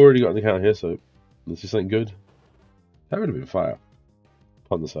 Still already got an account here, so this is something good. That would have been fire.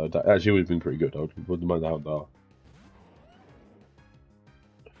 On the side, that actually would have been pretty good. I wouldn't mind how that.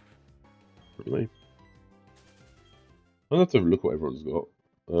 Really? I'll have to look what everyone's got.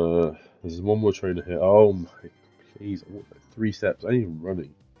 There's one more trainer here. Oh my, please! I want like 3 steps. I ain't even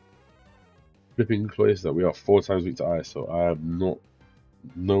running. Flipping close that we are 4 times weak to ice, so I am not.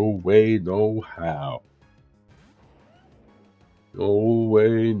 No way, no how. No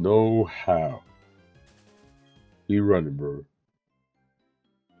way, no how. Be running, bro.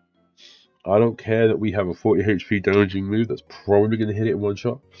 I don't care that we have a 40 HP damaging move that's probably going to hit it in 1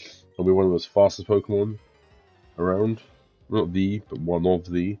 shot. I'll be one of those fastest Pokemon around. Not the, but one of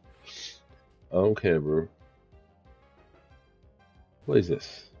the. I don't care, bro. What is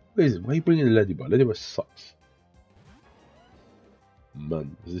this? What is it? Why are you bringing a Ladybug? Ladybug sucks.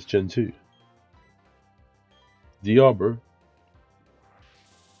 Man, is this Gen 2? DR, bro.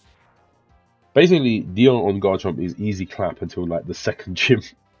 Basically, DR on Garchomp is easy clap until like the 2nd gym.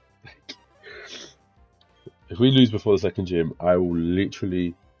 If we lose before the 2nd gym, I will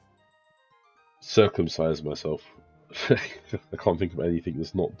literally circumcise myself I can't think of anything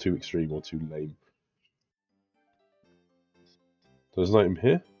that's not too extreme or too lame. There's an item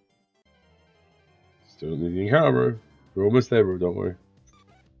here. Still need the encounter, bro. We're almost there, bro. Don't worry.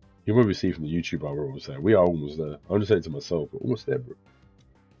 You probably see from the YouTube, we're almost there. We are almost there. I'm just saying it to myself. We're almost there, bro.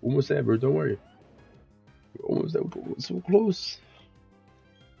 Almost there, bro. Don't worry. We're almost there. We're so close.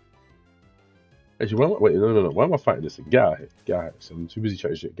 Actually, why am I, wait, no. Why am I fighting this thing? Get out of here. Get out of here. So I'm too busy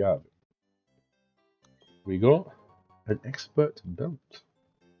chatting shit. Get out of it. We got an expert belt,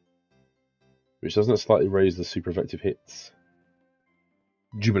 which doesn't slightly raise the super effective hits.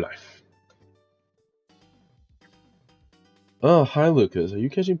 Jubilife. Oh, hi Lucas. Are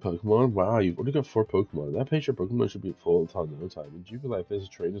you catching Pokemon? Wow, you've already got 4 Pokemon. That page your Pokemon should be full of time in no time. In Jubilife is a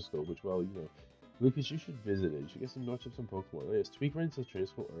trainer school, which, well, you know. Lucas, you should visit it. You should get some notch up some Pokemon. Oh, yes, Tweak ran to the trainer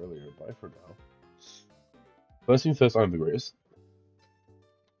school earlier. Bye for now. First thing first, I'm the greatest.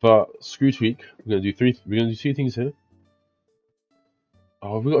 But screw Tweak. We're gonna do 2 things here.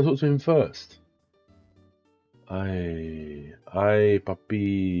 Oh, we gotta talk to him first. Aye,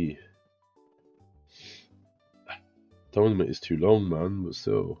 papi. Don't want to make this too long, man, but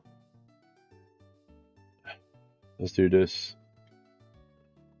still. Let's do this.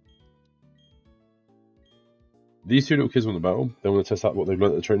 These 2 little kids want to battle. They want to test out what they've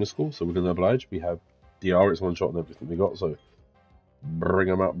learned at the trainer school, so we're going to oblige. We have DR, it's one shot and everything we got, so bring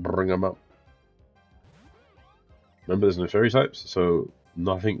them up, bring them up. Remember, there's no fairy types, so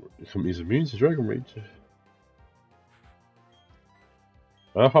nothing is immune to Dragon Rage.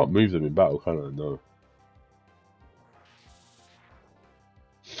 I can't move them in battle, can I? No.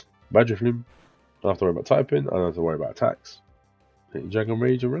 Badger Flume. I don't have to worry about typing, I don't have to worry about attacks. Hit Dragon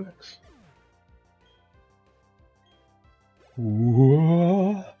Rage and relax.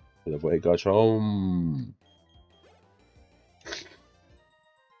 Level 8 Garchomp.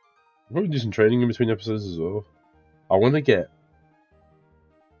 I'll probably do some training in between episodes as well. I want to get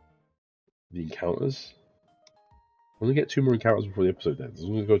the encounters. I want to get 2 more encounters before the episode ends. I'm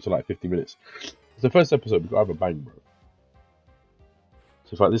going to go to like 50 minutes. It's the first episode, we've got to have a bang, bro.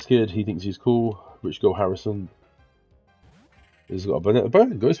 So, like this kid, he thinks he's cool. Rich Girl Harrison. He's got a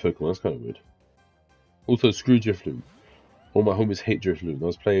Banana Ghost Pokemon, that's kind of weird. Also, screw Drifloon. All my homies hate Drifloon. I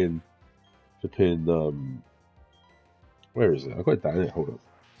was playing flipping, where is it? I got it down here, hold up.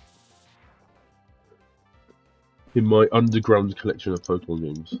 In my underground collection of Pokemon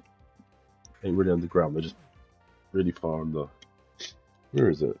games. Ain't really underground, they're just really far under. Where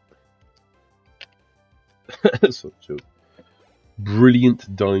is it? Such a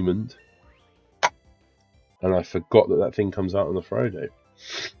brilliant diamond. And I forgot that thing comes out on a Friday.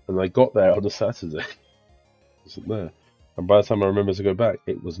 And I got there on a Saturday. It wasn't there. And by the time I remember to go back,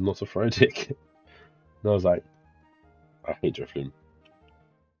 it was not a Friday again. And I was like, I hate Drifloon.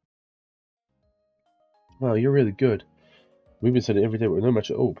 Wow, you're really good. We've been saying it every day, but no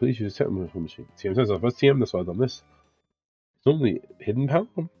match at all. Please use a TM machine. TM says, first TM, that's why I've done this. It's normally hidden power.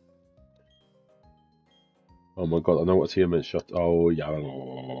 Oh my god, I know what TM is. Shut. Oh, yeah.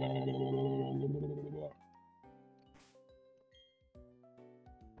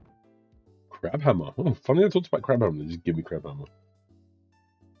 Crabhammer. Oh, funny I talked about Crabhammer. They just give me Crabhammer.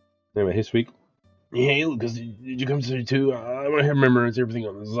 Anyway, this week. Hey, Lucas, did you come to me too? I want to memorize everything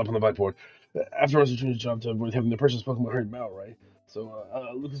on this is up on the blackboard. After I was returning the job to avoid having the precious Pokemon hurt battle, right? So,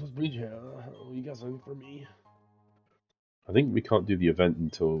 Lucas, what's bringing you here? You got something for me? I think we can't do the event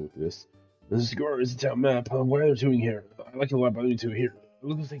until this. The score is the town map. What are they doing here? I like it a lot, but I need to here.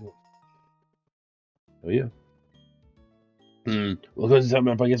 Lucas, take one. Oh, yeah. Well, because the town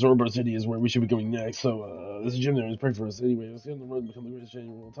map, I guess Orbit City is where we should be going next. So, there's a gym there. It's perfect for us. Anyway, let's get on the road and become the greatest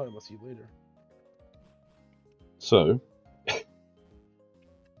champion of all time. I'll see you later. So,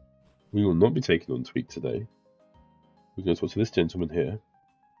 we will not be taking on Tweak today. We're going to talk to this gentleman here.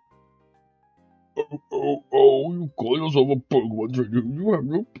 Oh, you call yourself a Pokemon trainer. You have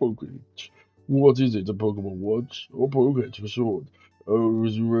no Pokédex. What is it, a Pokemon Watch? Or Pokédex for short? Oh,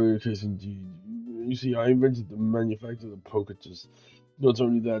 it's a rare case indeed. You see, I invented the manufacture of the Pokédex. Not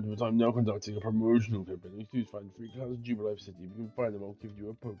only that, but I'm now conducting a promotional campaign. Please find 3 classes in Jubilife City. If you can find them, I'll give you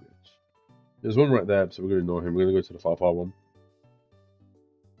a Pokédex. There's one right there, so we're going to ignore him. We're going to go to the far one.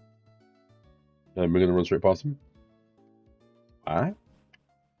 And we're going to run straight past him. Alright.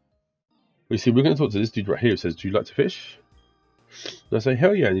 You see, we're going to talk to this dude right here who says, do you like to fish? And I say,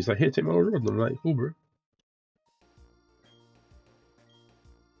 hell yeah. And he's like, here, take my order. And I'm like, cool, bro.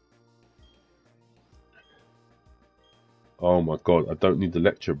 Oh my god, I don't need the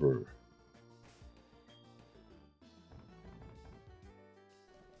lecture, bro.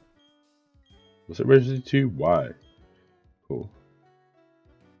 What's it registered to? Why? Cool.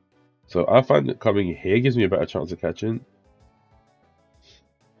 So I find that coming here gives me a better chance of catching.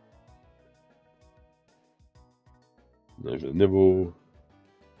 No, for the nibble.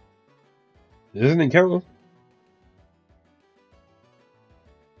 It doesn't encounter.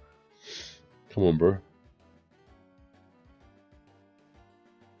 Come on, bro.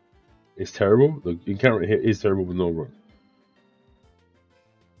 It's terrible. The encounter here is terrible with no run.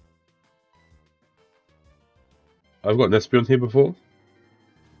 I've got an Espeon here before.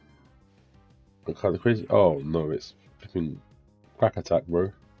 I'm kind of crazy. Oh no, it's flipping Quack Attack,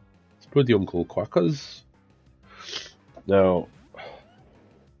 bro. It's bloody Uncle Quackers. Now,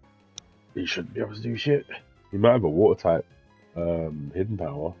 he shouldn't be able to do shit. He might have a water type hidden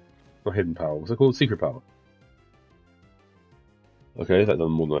power. Not hidden power, what's it called? Secret power. Okay, that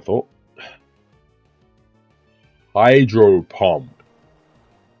done more than I thought. Hydro Pump.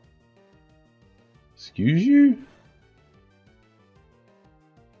 Excuse you?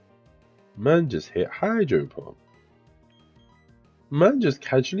 Man just hit Hydro Pump. Man just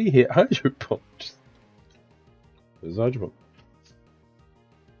casually hit Hydro Pump. There's Hydro Pump.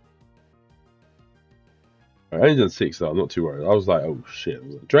 I only done 6 though, I'm not too worried. I was like, oh shit.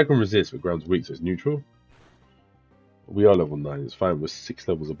 Like, Dragon Resist, but ground's weak, so it's neutral. We are level 9, it's fine. We're 6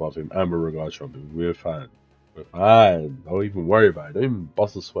 levels above him, and we're Regard Trumpet. We're fine. We're fine. Don't even worry about it. Don't even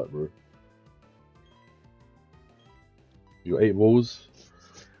bust a sweat, bro. You got 8 balls.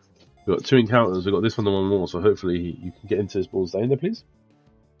 We've got 2 encounters. We've got this one and 1 more, so hopefully you can get into his balls. Stay in there, please.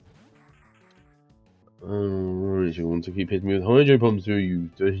 Alright, you want to keep hitting me with Hydro Pumps, do you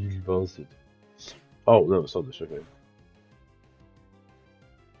dirty bastard? Oh, no, it's not this, okay.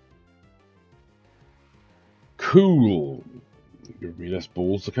 Cool! Give me less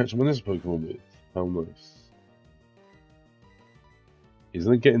balls to catch him on this Pokemon with. How nice. He's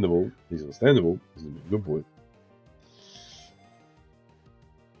gonna get in the ball, he's gonna stay in the ball, he's gonna be a good boy.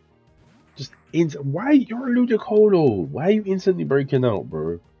 Just why? You're a Ludicolo! Why are you instantly breaking out,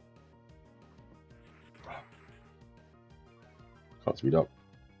 bro? Can't speed up.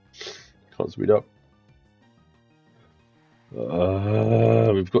 Can't speed up.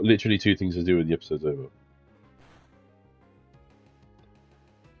 We've got literally 2 things to do when the episode's over.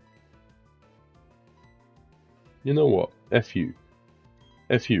 You know what? F you.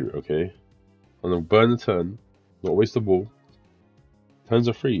 F you, okay? I'm gonna burn the turn, not waste the ball. Turns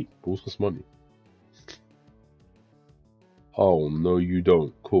are free, balls cost money. Oh, no you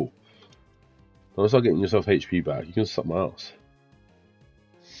don't. Cool. Don't start getting yourself HP back, you can suck my ass.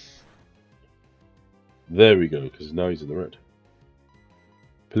 There we go, because now he's in the red.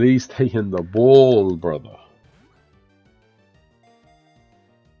 Please take in the ball, brother.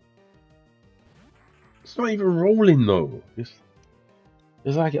 It's not even rolling though. It's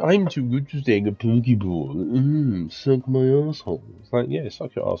like, I'm too good to take a Pokeball. Suck my asshole. It's like, yeah,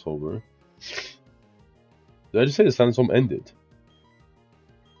 suck your asshole, bro. Did I just say the sandstorm ended?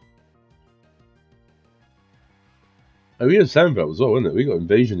 Oh, we have Sandveld as well, isn't it? We got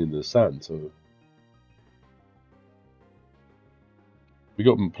invasion in the sand, so we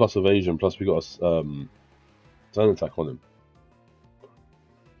got plus evasion, plus we got a sand attack on him.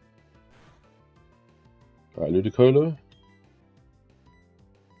 Alright, Ludicolo.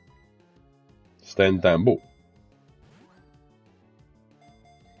 Stand down ball.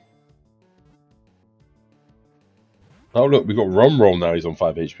 Oh look, we got Rumroll now, he's on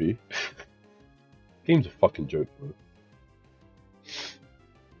 5 HP. Game's a fucking joke, bro.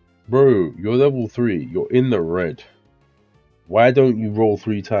 Bro, you're level 3, you're in the red. Why don't you roll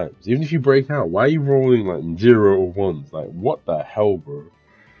 3 times? Even if you break out, why are you rolling like 0 or 1s? Like, what the hell, bro?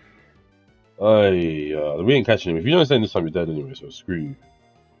 We ain't catching him. If you don't stand this time, you're dead anyway, so screw you.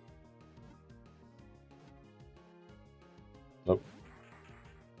 Nope.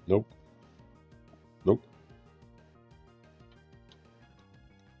 Nope. Nope.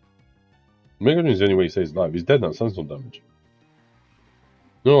 Mega Drain is the only way he stays alive. He's dead now, sandstorm damage.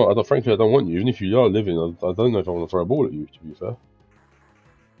 No, frankly, I don't want you. Even if you are living, I don't know if I want to throw a ball at you, to be fair.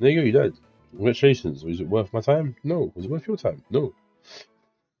 There you go, you're dead. Congratulations. Was it worth my time? No. Was it worth your time? No.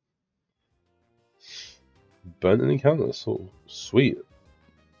 Burn an encounter, so sweet.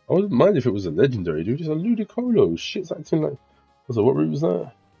 I wouldn't mind if it was a legendary, dude. Just a Ludicolo. Shit's acting like. What route was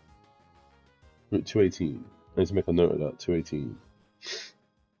that? Route 218. I need to make a note of that. 218.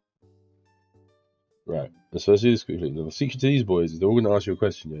 Right. So let's do this quickly. Now, the secret to these boys is they're all going to ask you a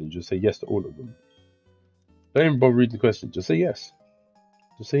question, and you just say yes to all of them. Don't even bother reading the question. Just say yes.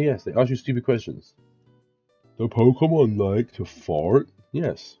 Just say yes. They ask you stupid questions. Do Pokemon like to fart?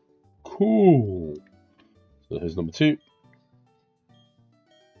 Yes. Cool. So here's number 2.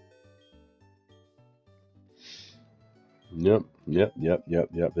 Yep.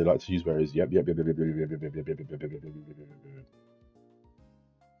 They like to use berries. Yep. Do.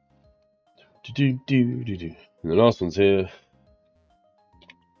 And the last one's here.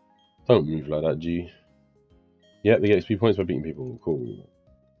 Don't move like that, G. Yep, they get XP points by beating people. Cool.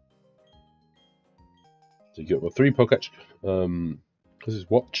 So you got 3 Poketch. This is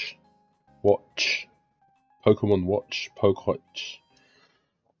Watch. Pokemon Watch. Poketch.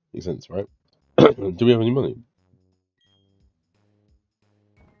 Makes sense, right? Do we have any money?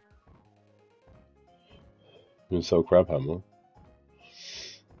 We're gonna sell Crab Hammer.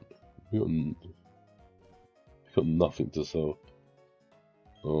 We got nothing to sell.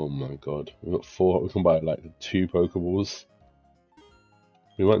 Oh my god. We got 4. We can buy like 2 Pokeballs.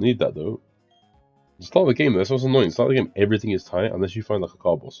 We might need that though. Start the game, that's what's annoying. Start the game, everything is tight unless you find like a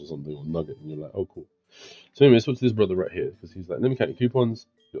car boss or something or nugget and you're like, oh cool. So anyway, let's talk to this brother right here because he's like, let me count your coupons.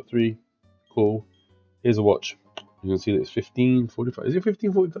 You got 3. Cool. Here's a watch. You can see that it's 15.45. Is it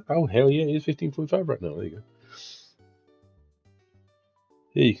 15.45? Oh hell yeah, it is 15.45 right now. There you go.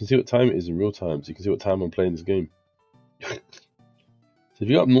 Yeah, you can see what time it is in real time, so you can see what time I'm playing this game. So if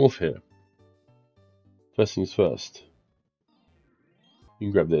you go up north here, first things first, you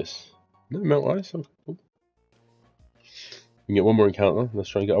can grab this. No, melt ice. Oh, cool. You can get one more encounter. Let's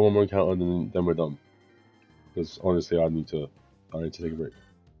try and get one more encounter, and then we're done. Because honestly, I need to take a break.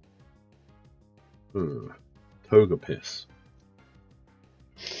 Togepiss.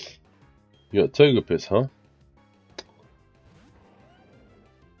 You got Togepiss, huh?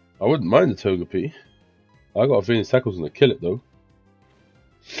 I wouldn't mind the Togepi. I got a feeling Tackle's gonna kill it though.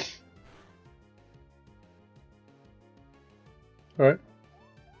 Alright.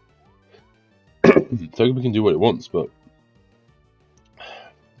 Togepi can do what it wants, but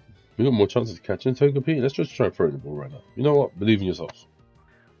we got more chances of catching Togepi. Let's just try and throw the ball right now. You know what? Believe in yourself.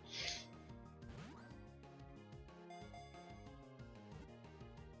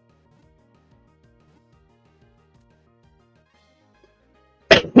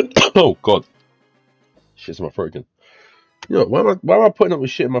 Oh god. Shit's in my throat again. You know, why am I putting up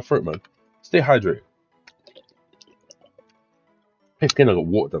with shit in my throat, man? Stay hydrated. Again, I got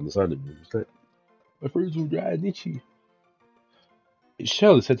water down the side of me. Like, my throat's all dry and itchy. Its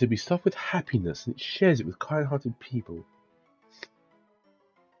shell is said to be stuffed with happiness, and it shares it with kind-hearted people.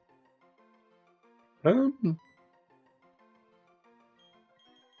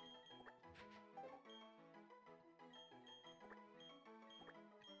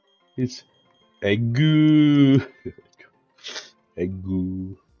 It's Egu.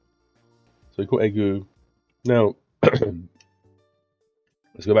 Egu. So we call Egu. Now, let's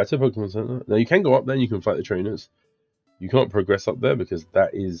go back to the Pokemon Center. Now you can go up there and you can fight the trainers. You can't progress up there because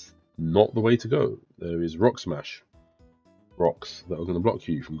that is not the way to go. There is Rock Smash. Rocks that are going to block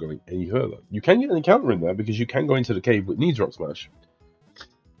you from going any further. You can get an encounter in there because you can go into the cave which needs Rock Smash.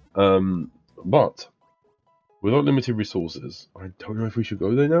 But with unlimited resources, I don't know if we should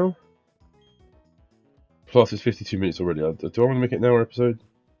go there now. Plus, it's 52 minutes already. Do I want to make it an hour episode?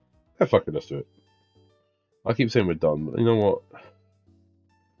 Yeah, fuck it, let's do it. I keep saying we're done, but you know what?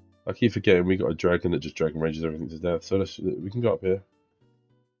 I keep forgetting we got a dragon that just dragon rages everything to death. So we can go up here.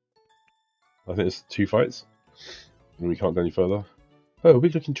 I think it's 2 fights. And we can't go any further. Oh,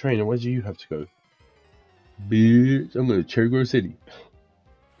 weak looking trainer, where do you have to go? Bitch, I'm going to Cherry Grove City.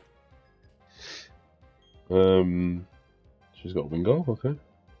 She's got a Wingull, okay.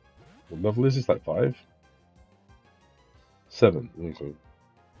 What level is this? Like 5? 7, okay.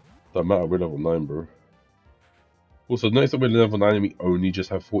 Don't matter, we're level 9, bro. Also, notice that we're level 9 and we only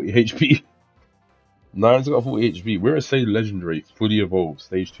just have 40 HP. 9's got 40 HP. We're a Say Legendary, fully evolved,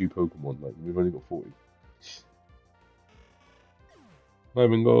 stage 2 Pokemon. Like, we've only got 40. Hi,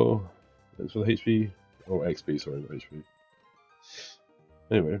 Wingull. Thanks for the HP. Oh, XP, sorry, not HP.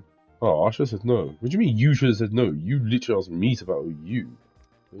 Anyway. Oh, I should have said no. What do you mean you should have said no? You literally asked me to battle you.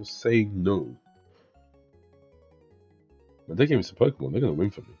 I was saying no. But they gave me some Pokemon. They're going to win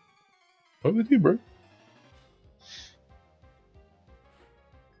for me. What would they do, bro?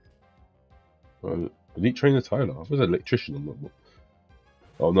 Elite Trainer Tyler. I was an electrician. I'm not.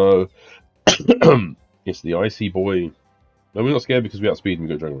 Oh no. It's the Icy Boy. No, we're not scared because we outspeed and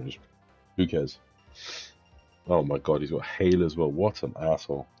we got Dragon Rage. Who cares? Oh my god, he's got Hail as well. What an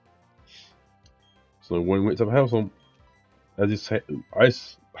asshole. So one wits up a house on. How do you say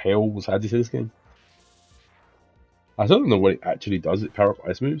Ice Hail? How do you say this game? I don't know what it actually does. It power up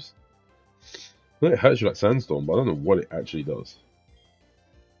ice moves. I know it hurts you like Sandstorm, but I don't know what it actually does.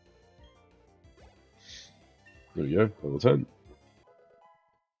 There we go, level 10.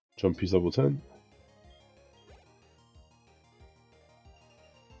 Jumpy's level 10.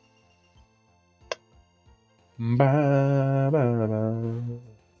 Bye. Come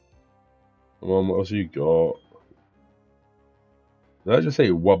on, what else you got? Did I just say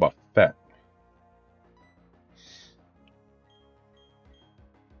Wubba Fett?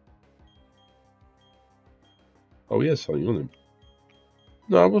 Oh, he has something on him.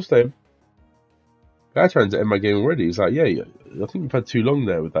 No, I will stay. Guy trying to end my game already. He's like, yeah, I think you've had too long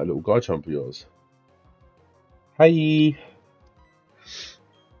there with that little Garchomp of yours. Hi.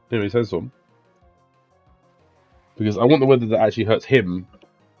 Anyway, says so. Because I want the weather that actually hurts him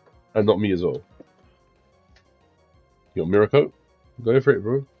and not me as well. You got Miracle? Go for it,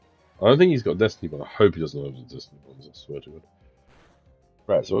 bro. I don't think he's got Destiny, but I hope he doesn't have Destiny bombs, I swear to God.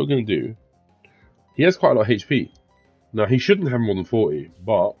 Right, so what we're going to do... He has quite a lot of HP. Now, he shouldn't have more than 40,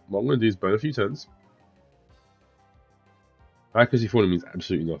 but what I'm going to do is burn a few turns. Accuracy falling means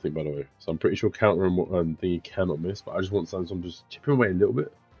absolutely nothing, by the way. So I'm pretty sure counter and thing you cannot miss, but I just want some, so I'm just chipping away a little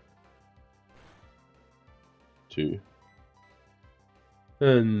bit. 2.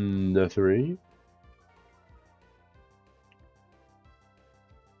 And 3.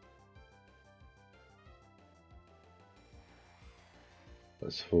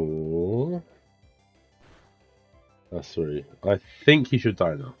 That's 4. That's 3. I think he should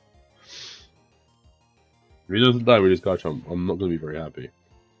die now. If he doesn't die with his Garchomp, I'm not going to be very happy.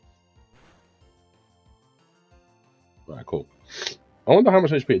 Right, cool. I wonder how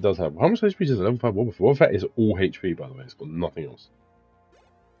much HP it does have. How much HP does a level 5 Wobbuffet? Wobbuffet is all HP, by the way. It's got nothing else.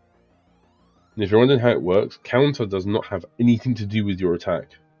 And if you're wondering how it works, counter does not have anything to do with your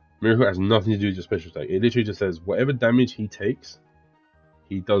attack. Miracle has nothing to do with your special attack. It literally just says whatever damage he takes,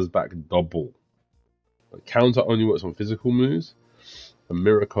 he does back double. But counter only works on physical moves, and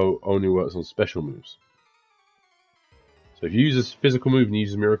Miracle only works on special moves. So if you use a physical move and you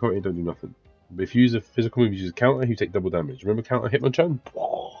use a Miracle, it don't do nothing. But if you use a physical move, you use a counter, you take double damage. Remember counter Hitmonchan?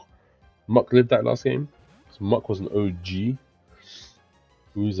 Muck lived that last game. So Muck was an OG.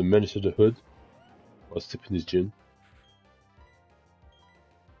 Who was a menace to the hood. I was tipping his gin.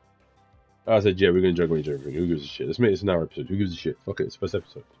 I said, yeah, we're going to juggle each other. Who gives a shit? Let's make this an hour episode. Who gives a shit? Fuck it, it's the first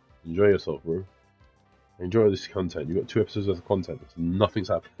episode. Enjoy yourself, bro. Enjoy this content. You've got 2 episodes worth of content. Nothing's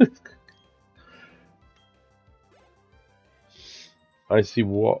happened. I see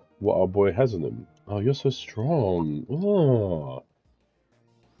what our boy has on him. Oh, you're so strong. Oh.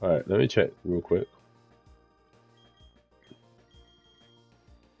 Alright, let me check real quick.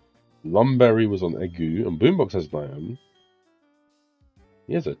 Lumberry was on Egu, and Boombox has Diane.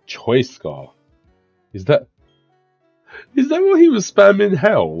 He has a Choice Scarf. Is that what he was spamming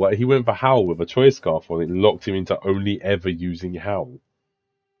Hell? Like he went for Howl with a Choice Scarf on it, locked him into only ever using Howl.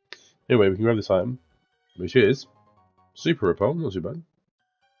 Anyway, we can grab this item, which is Super Repel, not too bad.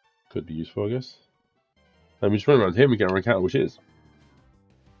 Could be useful, I guess. And we just run around here and we get our encounter, which is.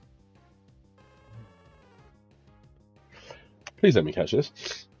 Please let me catch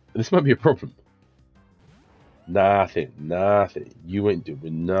this. This might be a problem. Nothing. You ain't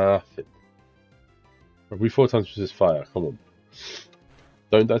doing nothing. We 4 times resist fire, come on.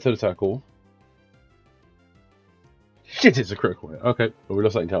 Don't die to the tackle. Shit, it's a critical hit. Okay, well, we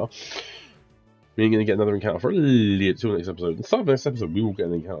lost that encounter. We ain't going to get another encounter for a little till next episode. Instead of next episode, we will get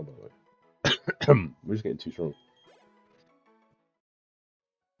an encounter, by the way. We're just getting too strong.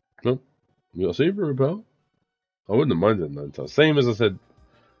 No, we got Super Repel. I wouldn't have minded that. Same as I said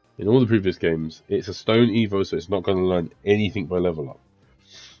in all the previous games, it's a stone Evo, so it's not going to learn anything by level up.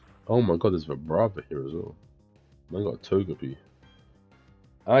 Oh my god, there's a Brava here as well. I got a Togepi.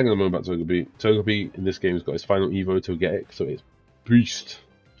 I'm going to moan about Togepi. Togepi in this game has got his final Evo to get it, so it's Beast.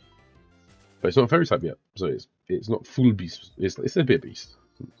 But it's not Fairy type yet, so it's not full Beast. It's a bit Beast.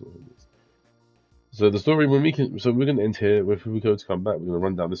 So the story we're going to end here. If we go to come back, we're going to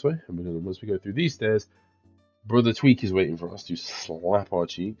run down this way, and we're going to, once we go through these stairs, Brother Tweak is waiting for us to slap our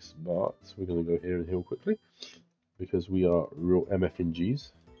cheeks, but we're going to go here and heal quickly because we are real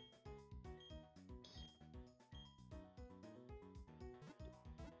MFNGs.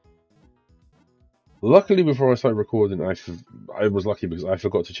 Luckily, before I started recording, I was lucky because I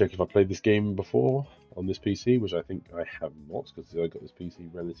forgot to check if I played this game before on this PC, which I think I have not because I got this PC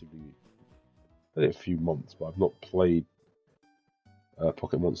relatively, I think a few months, but I've not played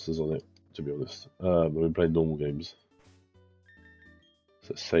Pocket Monsters on it, to be honest. I've been playing normal games.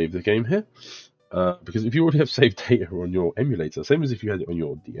 So let's save the game here. Because if you already have saved data on your emulator, same as if you had it on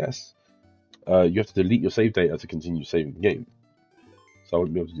your DS, you have to delete your save data to continue saving the game. So I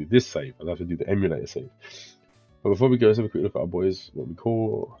wouldn't be able to do this save, I'd have to do the emulator save. But before we go, let's have a quick look at our boys, what we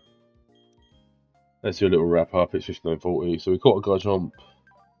caught. Let's do a little wrap up, it's 59.40. So we caught a Garchomp,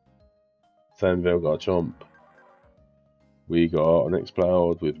 Sandvale Garchomp, We got an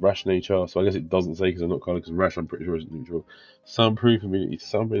Exploud with Rash Nature, so I guess it doesn't say because I'm not colored, because Rash I'm pretty sure is neutral. Soundproof, immunity to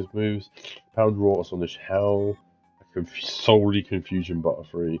sound-based moves. Pound Raw, Astonish Howl. Solely Confusion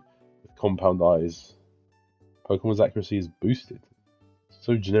Butterfree with Compound Eyes. Pokemon's accuracy is boosted.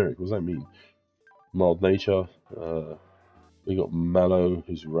 So generic, what does that mean? Mild Nature. We got Mallow,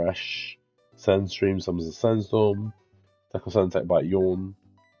 who's Rash. Sandstream, summons a Sandstorm. Tackle Sand attack by Yawn.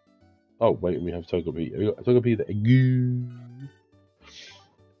 Oh, wait, we have Togepi. We got Togepi the Egu.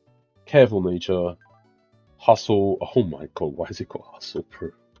 Careful Nature. Hustle. Oh my god, why is it called Hustle,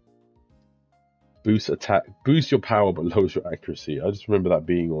 bro? Boost attack. Boost your power but lowers your accuracy. I just remember that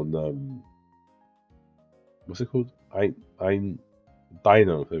being on, what's it called? Dino.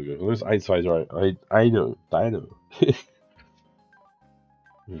 There we go. There's Einstein's right. I know. Dino.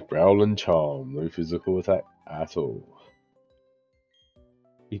 Growl and Charm. No physical attack at all.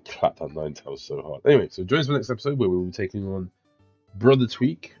 He clapped that Ninetales so hard. Anyway, so join us for the next episode where we will be taking on Brother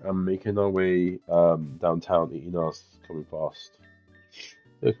Tweak and making our way downtown, eating us, coming fast.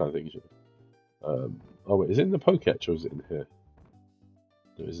 Those kind of things. Oh wait, is it in the Poketch or is it in here?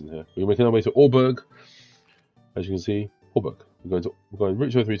 No, it isn't here. We're making our way to Orberg. As you can see, Orberg. We're going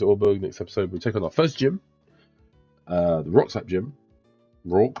Route 203 to Orberg. Next episode, we'll take on our first gym, the Rockslap gym.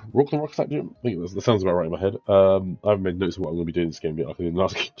 Rock the Rockslap gym. I think that sounds about right in my head. I haven't made notes of what I'm going to be doing in this game yet. I did in the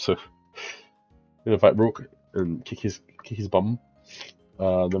last game, so we're going to fight Rock and kick his bum. Then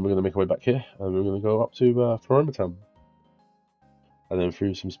we're going to make our way back here, and we're going to go up to Floroma Town, and then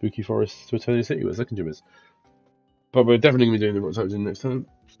through some spooky forests to Eternity City, where the second gym is. But we're definitely going to be doing the Rockslap gym next time.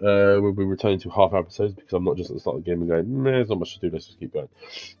 We'll be returning to half episodes because I'm not just at the start of the game and going, there's not much to do, let's just keep going.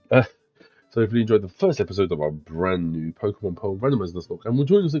 So hopefully you enjoyed the first episode of our brand new Pokemon Pearl Randomized Nuzloke, and we'll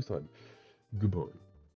join us next time. Goodbye.